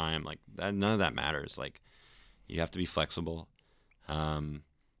this time. Like that, none of that matters. Like, you have to be flexible. And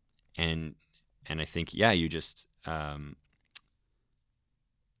I think, you just,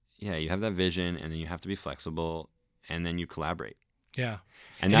 you have that vision and then you have to be flexible and then you collaborate. Yeah.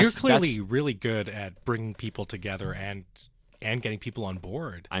 And you're clearly really good at bringing people together and getting people on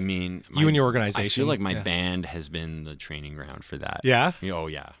board. I mean, you and your organization. I feel like my band has been the training ground for that. Yeah? Oh,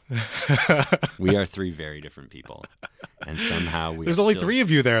 yeah. We are 3 very different people. And somehow There's only 3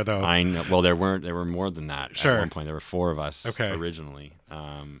 of you there, though. I know. Well, there were more than that. Sure. At one point, there were 4 of us originally.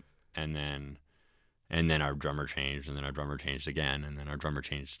 And then our drummer changed, and then our drummer changed again, and then our drummer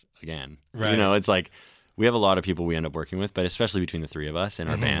changed again. Right. It's like we have a lot of people we end up working with, but especially between the 3 of us in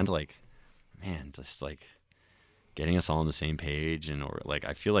our band, like, man, just like getting us all on the same page,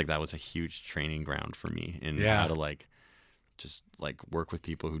 I feel like that was a huge training ground for me in how to like just like work with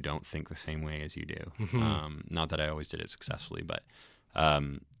people who don't think the same way as you do. Not that I always did it successfully, but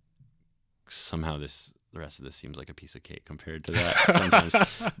somehow the rest of this seems like a piece of cake compared to that sometimes.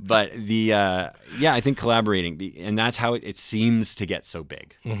 But I think collaborating, and that's how it seems to get so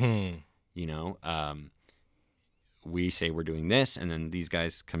big. We say we're doing this, and then these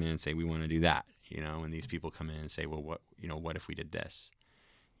guys come in and say we want to do that. And these people come in and say, well, what if we did this?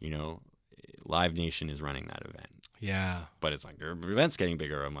 Live Nation is running that event. Yeah. But it's like, your event's getting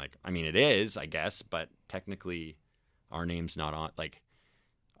bigger. I'm like, I mean, it is, I guess, but technically our name's not on, like,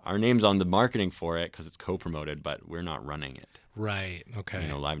 our name's on the marketing for it because it's co-promoted, but we're not running it. Right.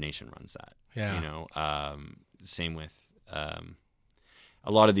 Okay. Live Nation runs that. Yeah. Same with a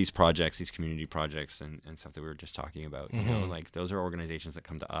lot of these projects, these community projects and stuff that we were just talking about, like those are organizations that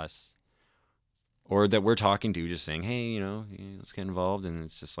come to us or that we're talking to just saying, hey, let's get involved. And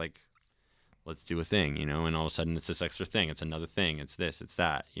it's just like, let's do a thing, you know, and all of a sudden it's this extra thing, it's another thing, it's this, it's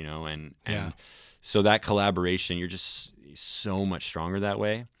that, you know, and so that collaboration, you're just so much stronger that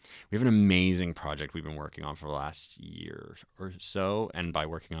way. We have an amazing project we've been working on for the last year or so, and by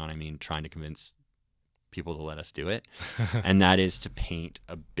working on, I mean trying to convince people to let us do it, and that is to paint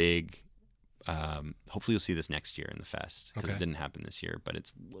a big, hopefully you'll see this next year in the fest, because it didn't happen this year, but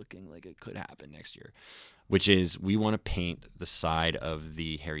it's looking like it could happen next year, which is we want to paint the side of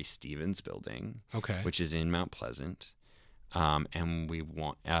the Harry Stevens building, which is in Mount Pleasant, and we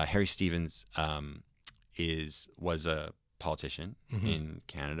want Harry Stevens was a politician in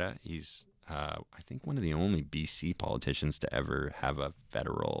Canada. He's I think one of the only BC politicians to ever have a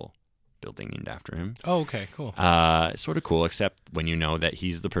federal building named after him. Oh, okay, cool. Sort of cool, except when you know that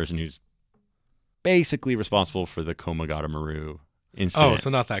he's the person who's basically responsible for the Komagata-Maru incident. Oh, so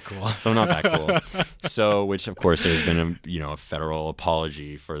not that cool. So, which of course there's been a federal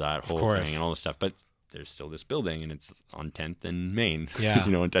apology for that whole thing and all this stuff, but there's still this building, and it's on 10th and Main,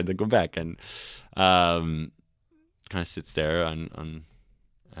 on 10th and Quebec, and kind of sits there on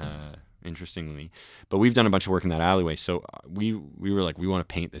interestingly. But we've done a bunch of work in that alleyway, so we were like, we want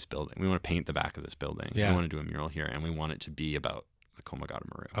to paint this building. We want to paint the back of this building. We want to do a mural here, and we want it to be about the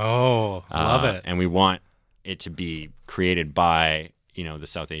Komagata-Maru. Oh, love it. And we want it to be created by, the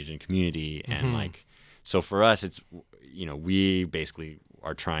South Asian community. And so for us, it's, we basically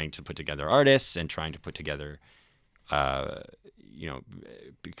are trying to put together artists and trying to put together,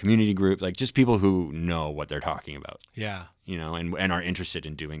 community group, like just people who know what they're talking about. Yeah. And are interested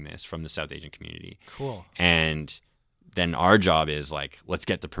in doing this from the South Asian community. Cool. And then our job is like, let's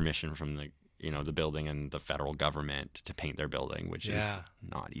get the permission from the the building and the federal government to paint their building, which is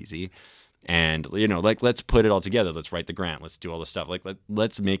not easy. And, let's put it all together. Let's write the grant. Let's do all the stuff. Like,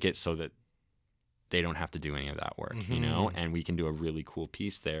 let's make it so that they don't have to do any of that work, and we can do a really cool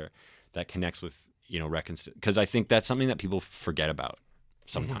piece there that connects with, because I think that's something that people forget about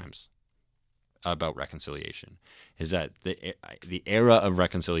sometimes about reconciliation, is that the era of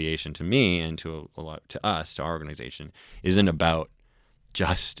reconciliation to me and to our organization isn't about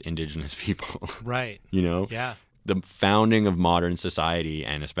just Indigenous people. Right. Yeah. The founding of modern society,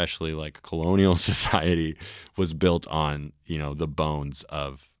 and especially like colonial society, was built on, the bones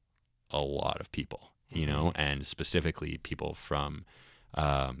of a lot of people, and specifically people from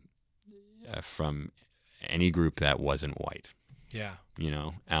any group that wasn't white. Yeah.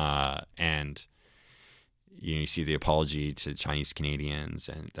 And you see the apology to Chinese Canadians,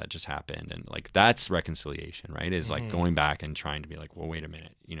 and that just happened, and like that's reconciliation, right? Is like going back and trying to be like, well, wait a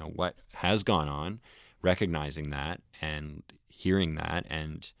minute, what has gone on, recognizing that and hearing that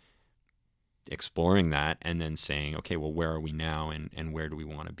and exploring that, and then saying, okay, well, where are we now, and where do we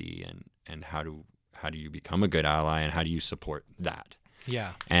want to be, and how do you become a good ally, and how do you support that?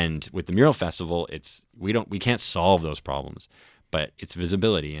 Yeah. And with the Mural Festival, we can't solve those problems, but it's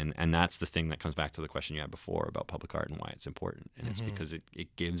visibility, and that's the thing that comes back to the question you had before about public art and why it's important. And it's because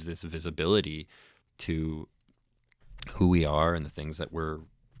it gives this visibility to who we are and the things that we're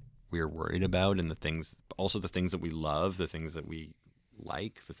worried about, and the things that we love, the things that we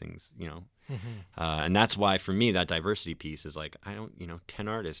like, the things, and that's why for me that diversity piece is like, I don't, 10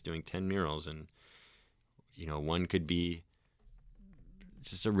 artists doing 10 murals, and one could be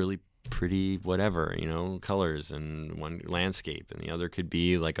just a really pretty whatever, colors, and one landscape, and the other could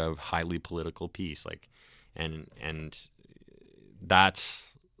be like a highly political piece, like, and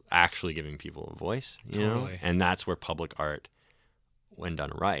that's actually giving people a voice, Totally. And that's where public art, when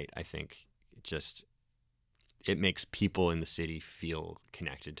done right, I think it makes people in the city feel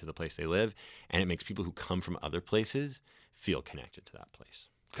connected to the place they live, and it makes people who come from other places feel connected to that place,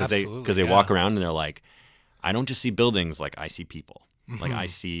 because they walk around and they're like, I don't just see buildings, like I see people. Like I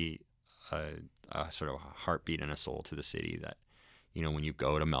see a sort of heartbeat and a soul to the city that, when you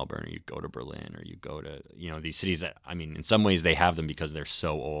go to Melbourne, or you go to Berlin, or you go to, these cities that, I mean, in some ways they have them because they're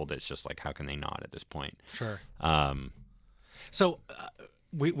so old. It's just like, how can they not at this point? Sure. So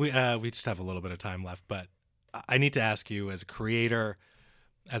we just have a little bit of time left, but I need to ask you, as a creator,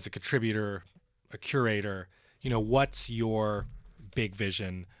 as a contributor, a curator, what's your big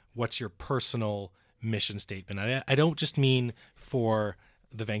vision? What's your personal mission statement? I don't just mean for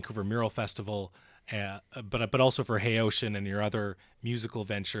the Vancouver Mural Festival, but also for Hey Ocean and your other musical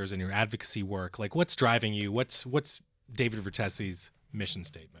ventures and your advocacy work. Like, what's driving you? What's David Vertesi's mission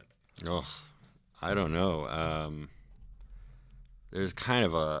statement? Oh, I don't know. There's kind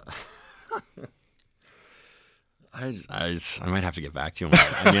of a I might have to get back to you on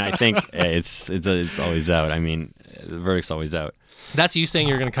that. I mean, I think it's always out. I mean, the verdict's always out. That's you saying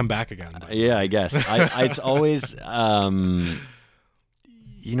you're going to come back again. Yeah, I guess. It's always,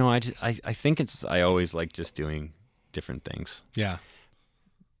 I think I always like just doing different things. Yeah.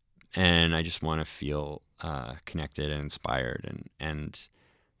 And I just want to feel connected and inspired, and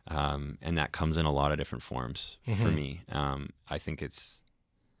that comes in a lot of different forms for me. I think it's,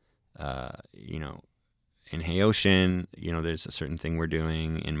 in Hey Ocean, there's a certain thing we're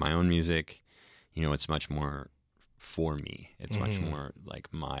doing in my own music. It's much more for me. It's much more like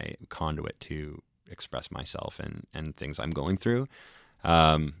my conduit to express myself and things I'm going through.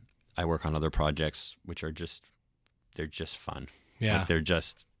 I work on other projects which are they're just fun. Yeah. Like, they're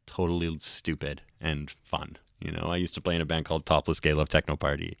just totally stupid and fun. I used to play in a band called Topless Gay Love Techno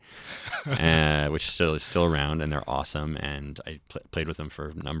Party, which is still around, and they're awesome. And I played with them for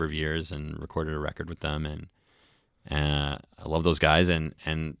a number of years and recorded a record with them, and I love those guys.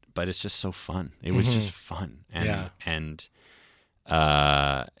 But it's just so fun. It was just fun, and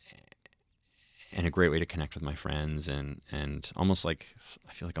a great way to connect with my friends, and almost like,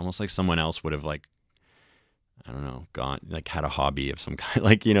 I feel like almost like someone else would have, like, I don't know, had a hobby of some kind.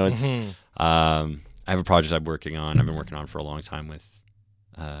 Like, it's, I have a project I've been working on for a long time with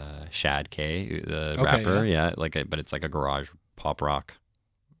Shad K, the rapper. Yeah. But it's like a garage pop rock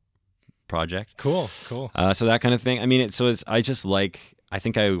project. Cool. So that kind of thing. I mean, I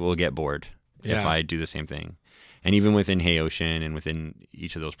think I will get bored if I do the same thing. And even within Hey Ocean and within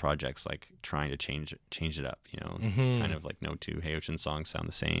each of those projects, like, trying to change it up, kind of like no two Hey Ocean songs sound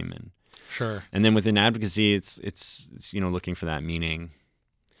the same. And sure. And then within advocacy, it's looking for that meaning,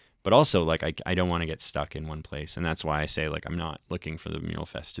 but also, like, I don't want to get stuck in one place. And that's why I say, like, I'm not looking for the Mural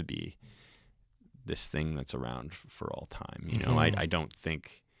Fest to be this thing that's around for all time. I don't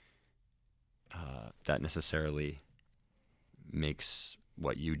think that necessarily makes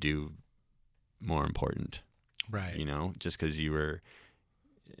what you do more important. Right. Just because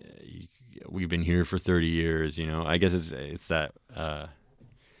we've been here for 30 years, I guess it's that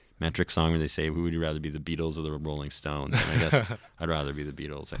Metric song where they say, who would you rather be, the Beatles or the Rolling Stones? And I guess I'd rather be the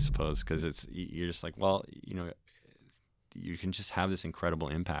Beatles, I suppose, because you're just like, well, you can just have this incredible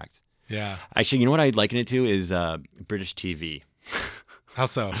impact. Yeah. Actually, what I'd liken it to is British TV. How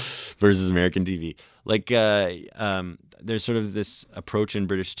so? Versus American TV. Like, there's sort of this approach in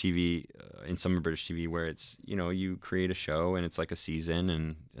British TV, in some of British TV, where it's, you create a show and it's like a season,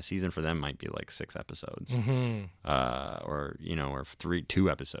 and a season for them might be like 6 episodes, or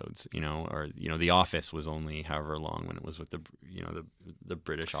 2 episodes, or The Office was only however long when it was with the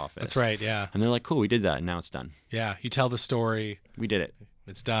British Office. That's right, yeah. And they're like, cool, we did that, and now it's done. Yeah, you tell the story. We did it.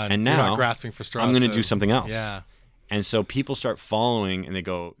 It's done. And now you're not grasping for straws. I'm going to do something else. Yeah. And so people start following, and they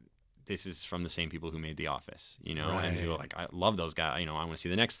go, this is from the same people who made The Office, Right. And they go like, I love those guys, I want to see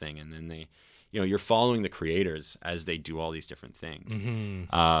the next thing. And then they, you're following the creators as they do all these different things.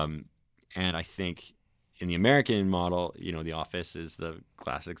 And I think in the American model, The Office is the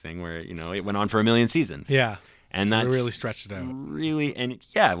classic thing where, it went on for 1 million seasons. Yeah. And that's really stretched it out. Really, and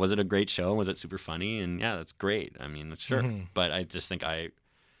yeah, was it a great show? Was it super funny? And yeah, that's great. I mean, sure. But I just think I'm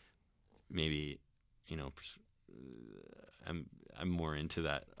more into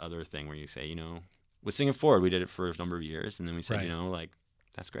that other thing where you say, with Sing It Forward, we did it for a number of years, and then we said, right.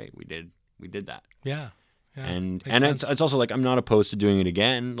 That's great. We did that. Yeah. And it's also like, I'm not opposed to doing it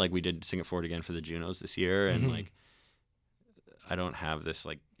again. Like, we did Sing It Forward again for the Junos this year, and like, I don't have this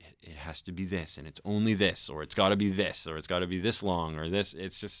like, it has to be this, and it's only this, or it's got to be this, or it's got to be this long, or this.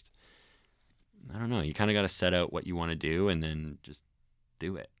 It's just, I don't know. You kind of got to set out what you want to do, and then just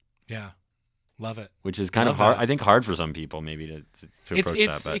do it. Yeah. Love it. Which is kind of hard. I think hard for some people maybe to approach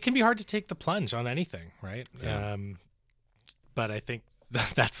that. But it can be hard to take the plunge on anything, right? Yeah. But I think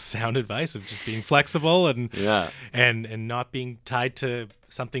that's sound advice of just being flexible and not being tied to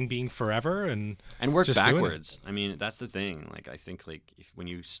something being forever and work just backwards. I mean, that's the thing. Like, I think like when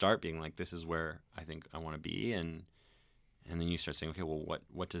you start being like, this is where I think I want to be, and then you start saying, okay, well,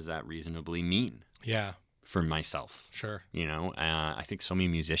 what does that reasonably mean? Yeah. For myself. Sure. I think so many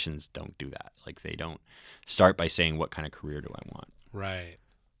musicians don't do that. Like, they don't start by saying, what kind of career do I want? Right.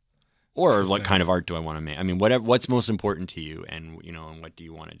 Or what kind of art do I want to make? I mean, what's most important to you, and and what do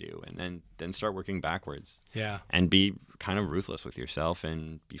you want to do? And then start working backwards. Yeah. And be kind of ruthless with yourself,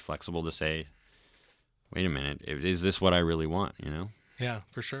 and be flexible to say, wait a minute, is this what I really want? Yeah,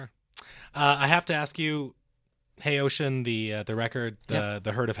 for sure. I have to ask you, Hey Ocean, the record,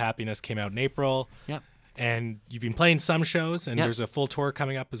 the Herd of Happiness came out in April. Yep. And you've been playing some shows, and there's a full tour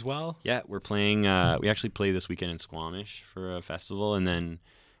coming up as well. Yeah, we're playing. We actually play this weekend in Squamish for a festival, and then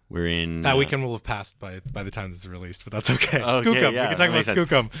we're in. That weekend will have passed by the time this is released, but that's okay. Okay, Skookum. yeah, we can talk about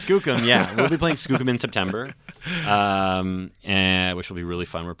Skookum. Skookum, yeah. We'll be playing Skookum in September, which will be really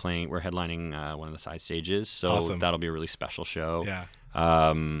fun. We're headlining one of the side stages, so awesome. That'll be a really special show. Yeah.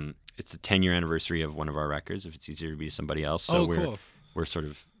 It's the 10-year anniversary of one of our records. If it's easier to be somebody else, so cool. we're sort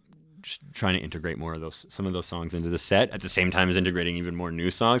of just trying to integrate more of some of those songs into the set at the same time as integrating even more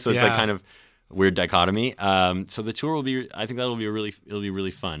new songs. So it's like kind of weird dichotomy. So the tour will be, I think it'll be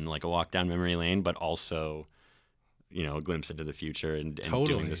really fun, like a walk down memory lane, but also, you know, a glimpse into the future and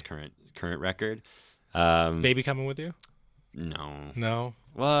doing this current record. Baby coming with you? No.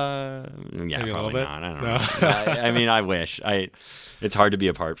 Well, yeah, maybe probably not. I don't know. No. I mean, I wish. It's hard to be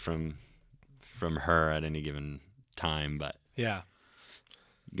apart from her at any given time, but yeah,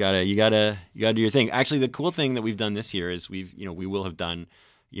 you gotta do your thing. Actually, the cool thing that we've done this year is we will have done,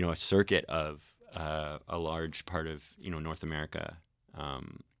 you know, a circuit of a large part of, you know, North America,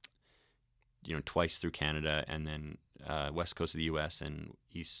 you know, twice through Canada, and then west coast of the U.S. and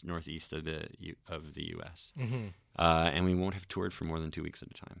northeast of the U.S. Mm-hmm. And we won't have toured for more than 2 weeks at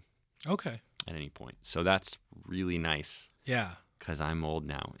a time. Okay. At any point. So that's really nice. Yeah. Because I'm old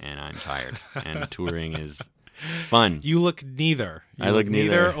now and I'm tired, and touring is fun. You look neither. I look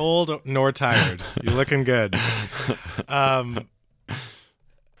neither old nor tired. You're looking good. I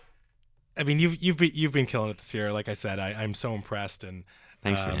mean, you've been killing it this year. Like I said, I'm so impressed, and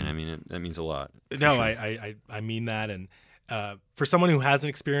thanks, man. I mean, that means a lot. No, sure. I mean that, and for someone who hasn't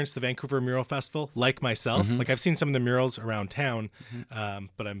experienced the Vancouver Mural Festival, like myself, like I've seen some of the murals around town,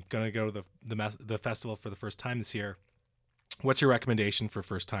 but I'm gonna go to the festival for the first time this year. What's your recommendation for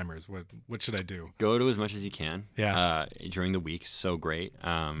first timers? What should I do? Go to as much as you can. Yeah. During the week, so great.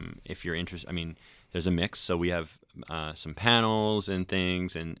 If you're interested, I mean, there's a mix. So we have some panels and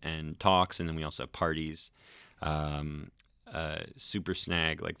things and talks, and then we also have parties. Super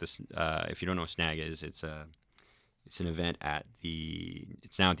Snag, like this. If you don't know what Snag is, it's an event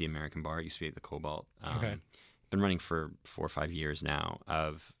it's now at the American Bar. It used to be at the Cobalt. Okay. Been running for 4 or 5 years now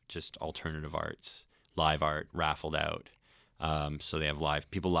of just alternative arts, live art, raffled out. So they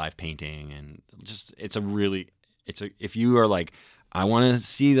have people live painting, and just if you are like, I want to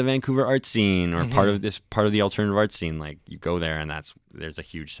see the Vancouver art scene or part of the alternative art scene, like you go there, and there's a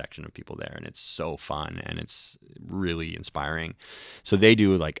huge section of people there, and it's so fun and it's really inspiring. So they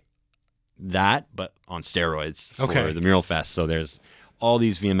do like that, but on steroids for the Mural Fest. So there's all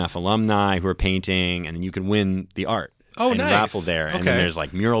these VMF alumni who are painting, and then you can win the art. Oh, and nice. Raffle there, and then there's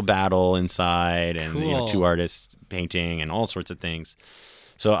like mural battle inside, and cool. you know, 2 artists painting and all sorts of things.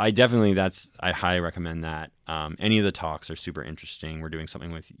 So I highly recommend that. Any of the talks are super interesting. We're doing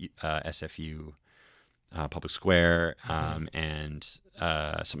something with SFU Public Square, and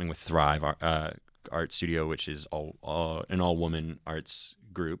something with Thrive Art Studio, which is an all-woman arts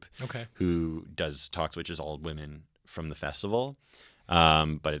group who does talks, which is all women from the festival.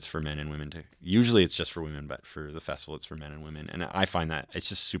 But it's for men and women too. Usually it's just for women, but for the festival it's for men and women. And I find that it's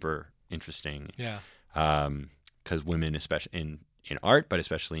just super interesting. Yeah. Because women, especially in art, but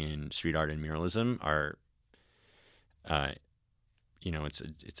especially in street art and muralism, are, you know, it's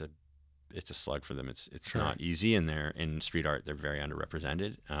a slug for them. It's Sure. not easy, and in street art they're very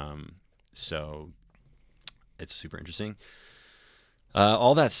underrepresented. So it's super interesting.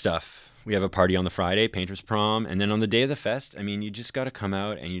 All that stuff. We have a party on the Friday, Painters Prom, and then on the day of the fest, I mean, you just got to come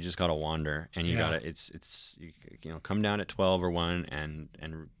out and you just got to wander, and you got to you know, come down at 12 or 1 and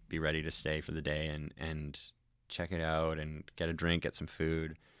be ready to stay for the day and check it out and get a drink, get some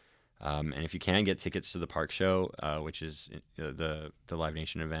food. And if you can, get tickets to the park show, which is the Live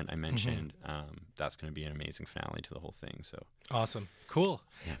Nation event I mentioned. That's going to be an amazing finale to the whole thing. So awesome. Cool.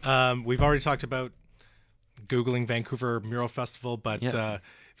 Yeah. We've already talked about Googling Vancouver Mural Festival, but if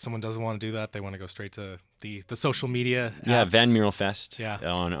someone doesn't want to do that, they want to go straight to the social media apps. Yeah, Van Mural Fest. Yeah.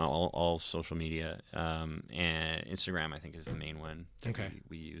 On all social media. And Instagram, I think, is the main one that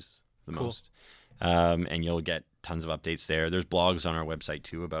we use the most. And you'll get tons of updates there. There's blogs on our website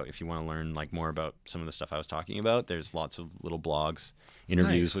too about if you want to learn like more about some of the stuff I was talking about. There's lots of little blogs,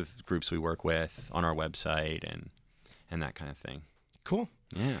 interviews with groups we work with on our website, and that kind of thing. Cool.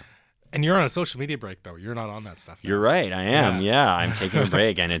 Yeah. And you're on a social media break, though. You're not on that stuff now. You're right. I am. Yeah. I'm taking a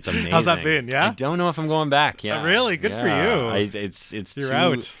break, and it's amazing. How's that been? Yeah. I don't know if I'm going back. Yeah. Really? Good for you. You're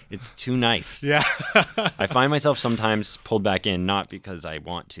out. It's too nice. Yeah. I find myself sometimes pulled back in, not because I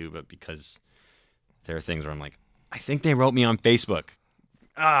want to, but because there are things where I'm like, I think they wrote me on Facebook.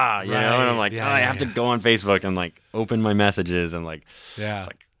 You know, and I'm like, I have to go on Facebook and like open my messages, and like, it's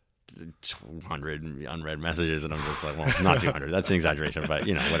like 200 unread messages, and I'm just like, well, not 200. That's an exaggeration, but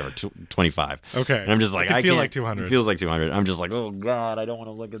you know, whatever, 25. Okay. And I'm just like, I feel like 200. It feels like 200. I'm just like, oh God, I don't want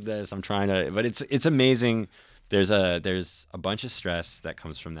to look at this. I'm trying to, but it's amazing. There's a bunch of stress that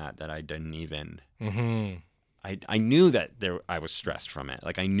comes from that I didn't even. I knew that I was stressed from it.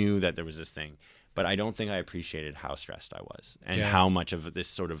 Like I knew that there was this thing, but I don't think I appreciated how stressed I was and Yeah. how much of this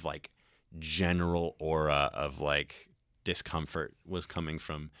sort of like general aura of like discomfort was coming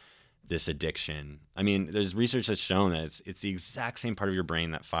from this addiction. I mean, there's research that's shown that it's the exact same part of your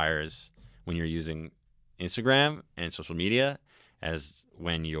brain that fires when you're using Instagram and social media as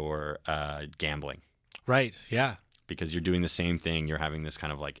when you're gambling, Right. Yeah. because you're doing the same thing. You're having this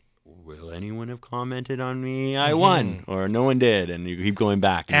kind of like, will anyone have commented on me? I won, or no one did, and you keep going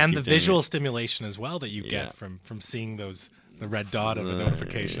back. And you the keep doing visual it. stimulation as well that you Yeah. get from seeing the red dot of a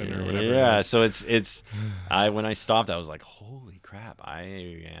notification or whatever. Yeah, it is. so it's when I stopped, I was like, holy crap, I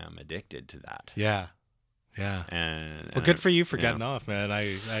am addicted to that. Yeah. Yeah. And Well, good for you for yeah. getting off, man.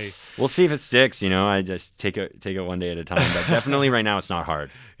 I We'll see if it sticks. I just take it one day at a time. But definitely right now, it's not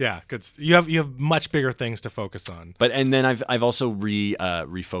hard. yeah, good. You have much bigger things to focus on. But and then I've also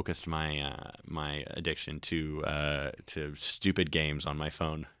refocused my addiction to stupid games on my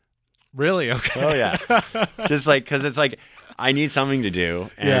phone. Really? Okay. Oh yeah, just like because it's like I need something to do,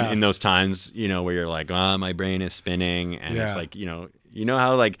 and Yeah. in those times, where you're like, oh, my brain is spinning, and Yeah. it's like, you know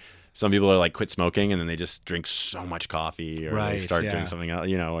how like some people are like quit smoking and then they just drink so much coffee, or they Right, start yeah. doing something else,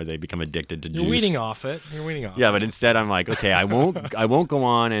 or they become addicted to You're juice. weaning off it. You're weaning off. Yeah, but instead I'm like, okay, I won't go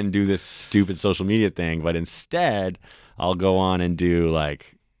on and do this stupid social media thing, but instead I'll go on and do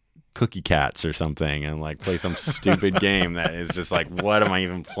like Cookie Cats or something and like play some stupid game that is just like, what am I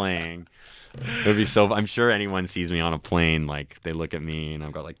even playing? It would be so. I'm sure anyone sees me on a plane, like they look at me and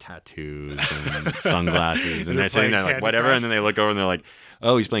I've got like tattoos and sunglasses, and they're sitting there playing like Candy whatever, Crush. and then they look over and they're like,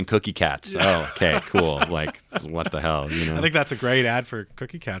 "Oh, he's playing Cookie Cats. Oh, okay, cool. Like, what the hell, I think that's a great ad for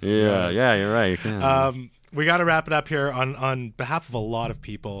Cookie Cats. to be Yeah, honest. yeah, you're right. Yeah. We got to wrap it up here on behalf of a lot of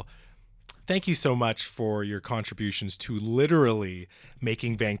people. Thank you so much for your contributions to literally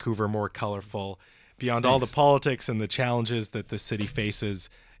making Vancouver more colorful. Beyond all the Thanks. politics and the challenges that the city faces,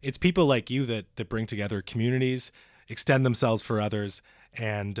 it's people like you that bring together communities, extend themselves for others,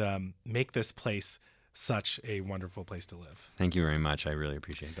 and make this place such a wonderful place to live. Thank you very much. I really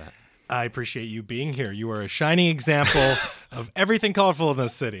appreciate that. I appreciate you being here. You are a shining example of everything colorful in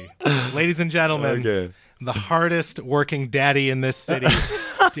this city. Ladies and gentlemen, Okay. the hardest working daddy in this city,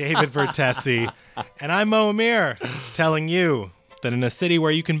 David Vertesi. And I'm Mo Amir, telling you that in a city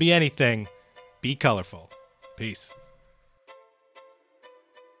where you can be anything, be colorful. Peace.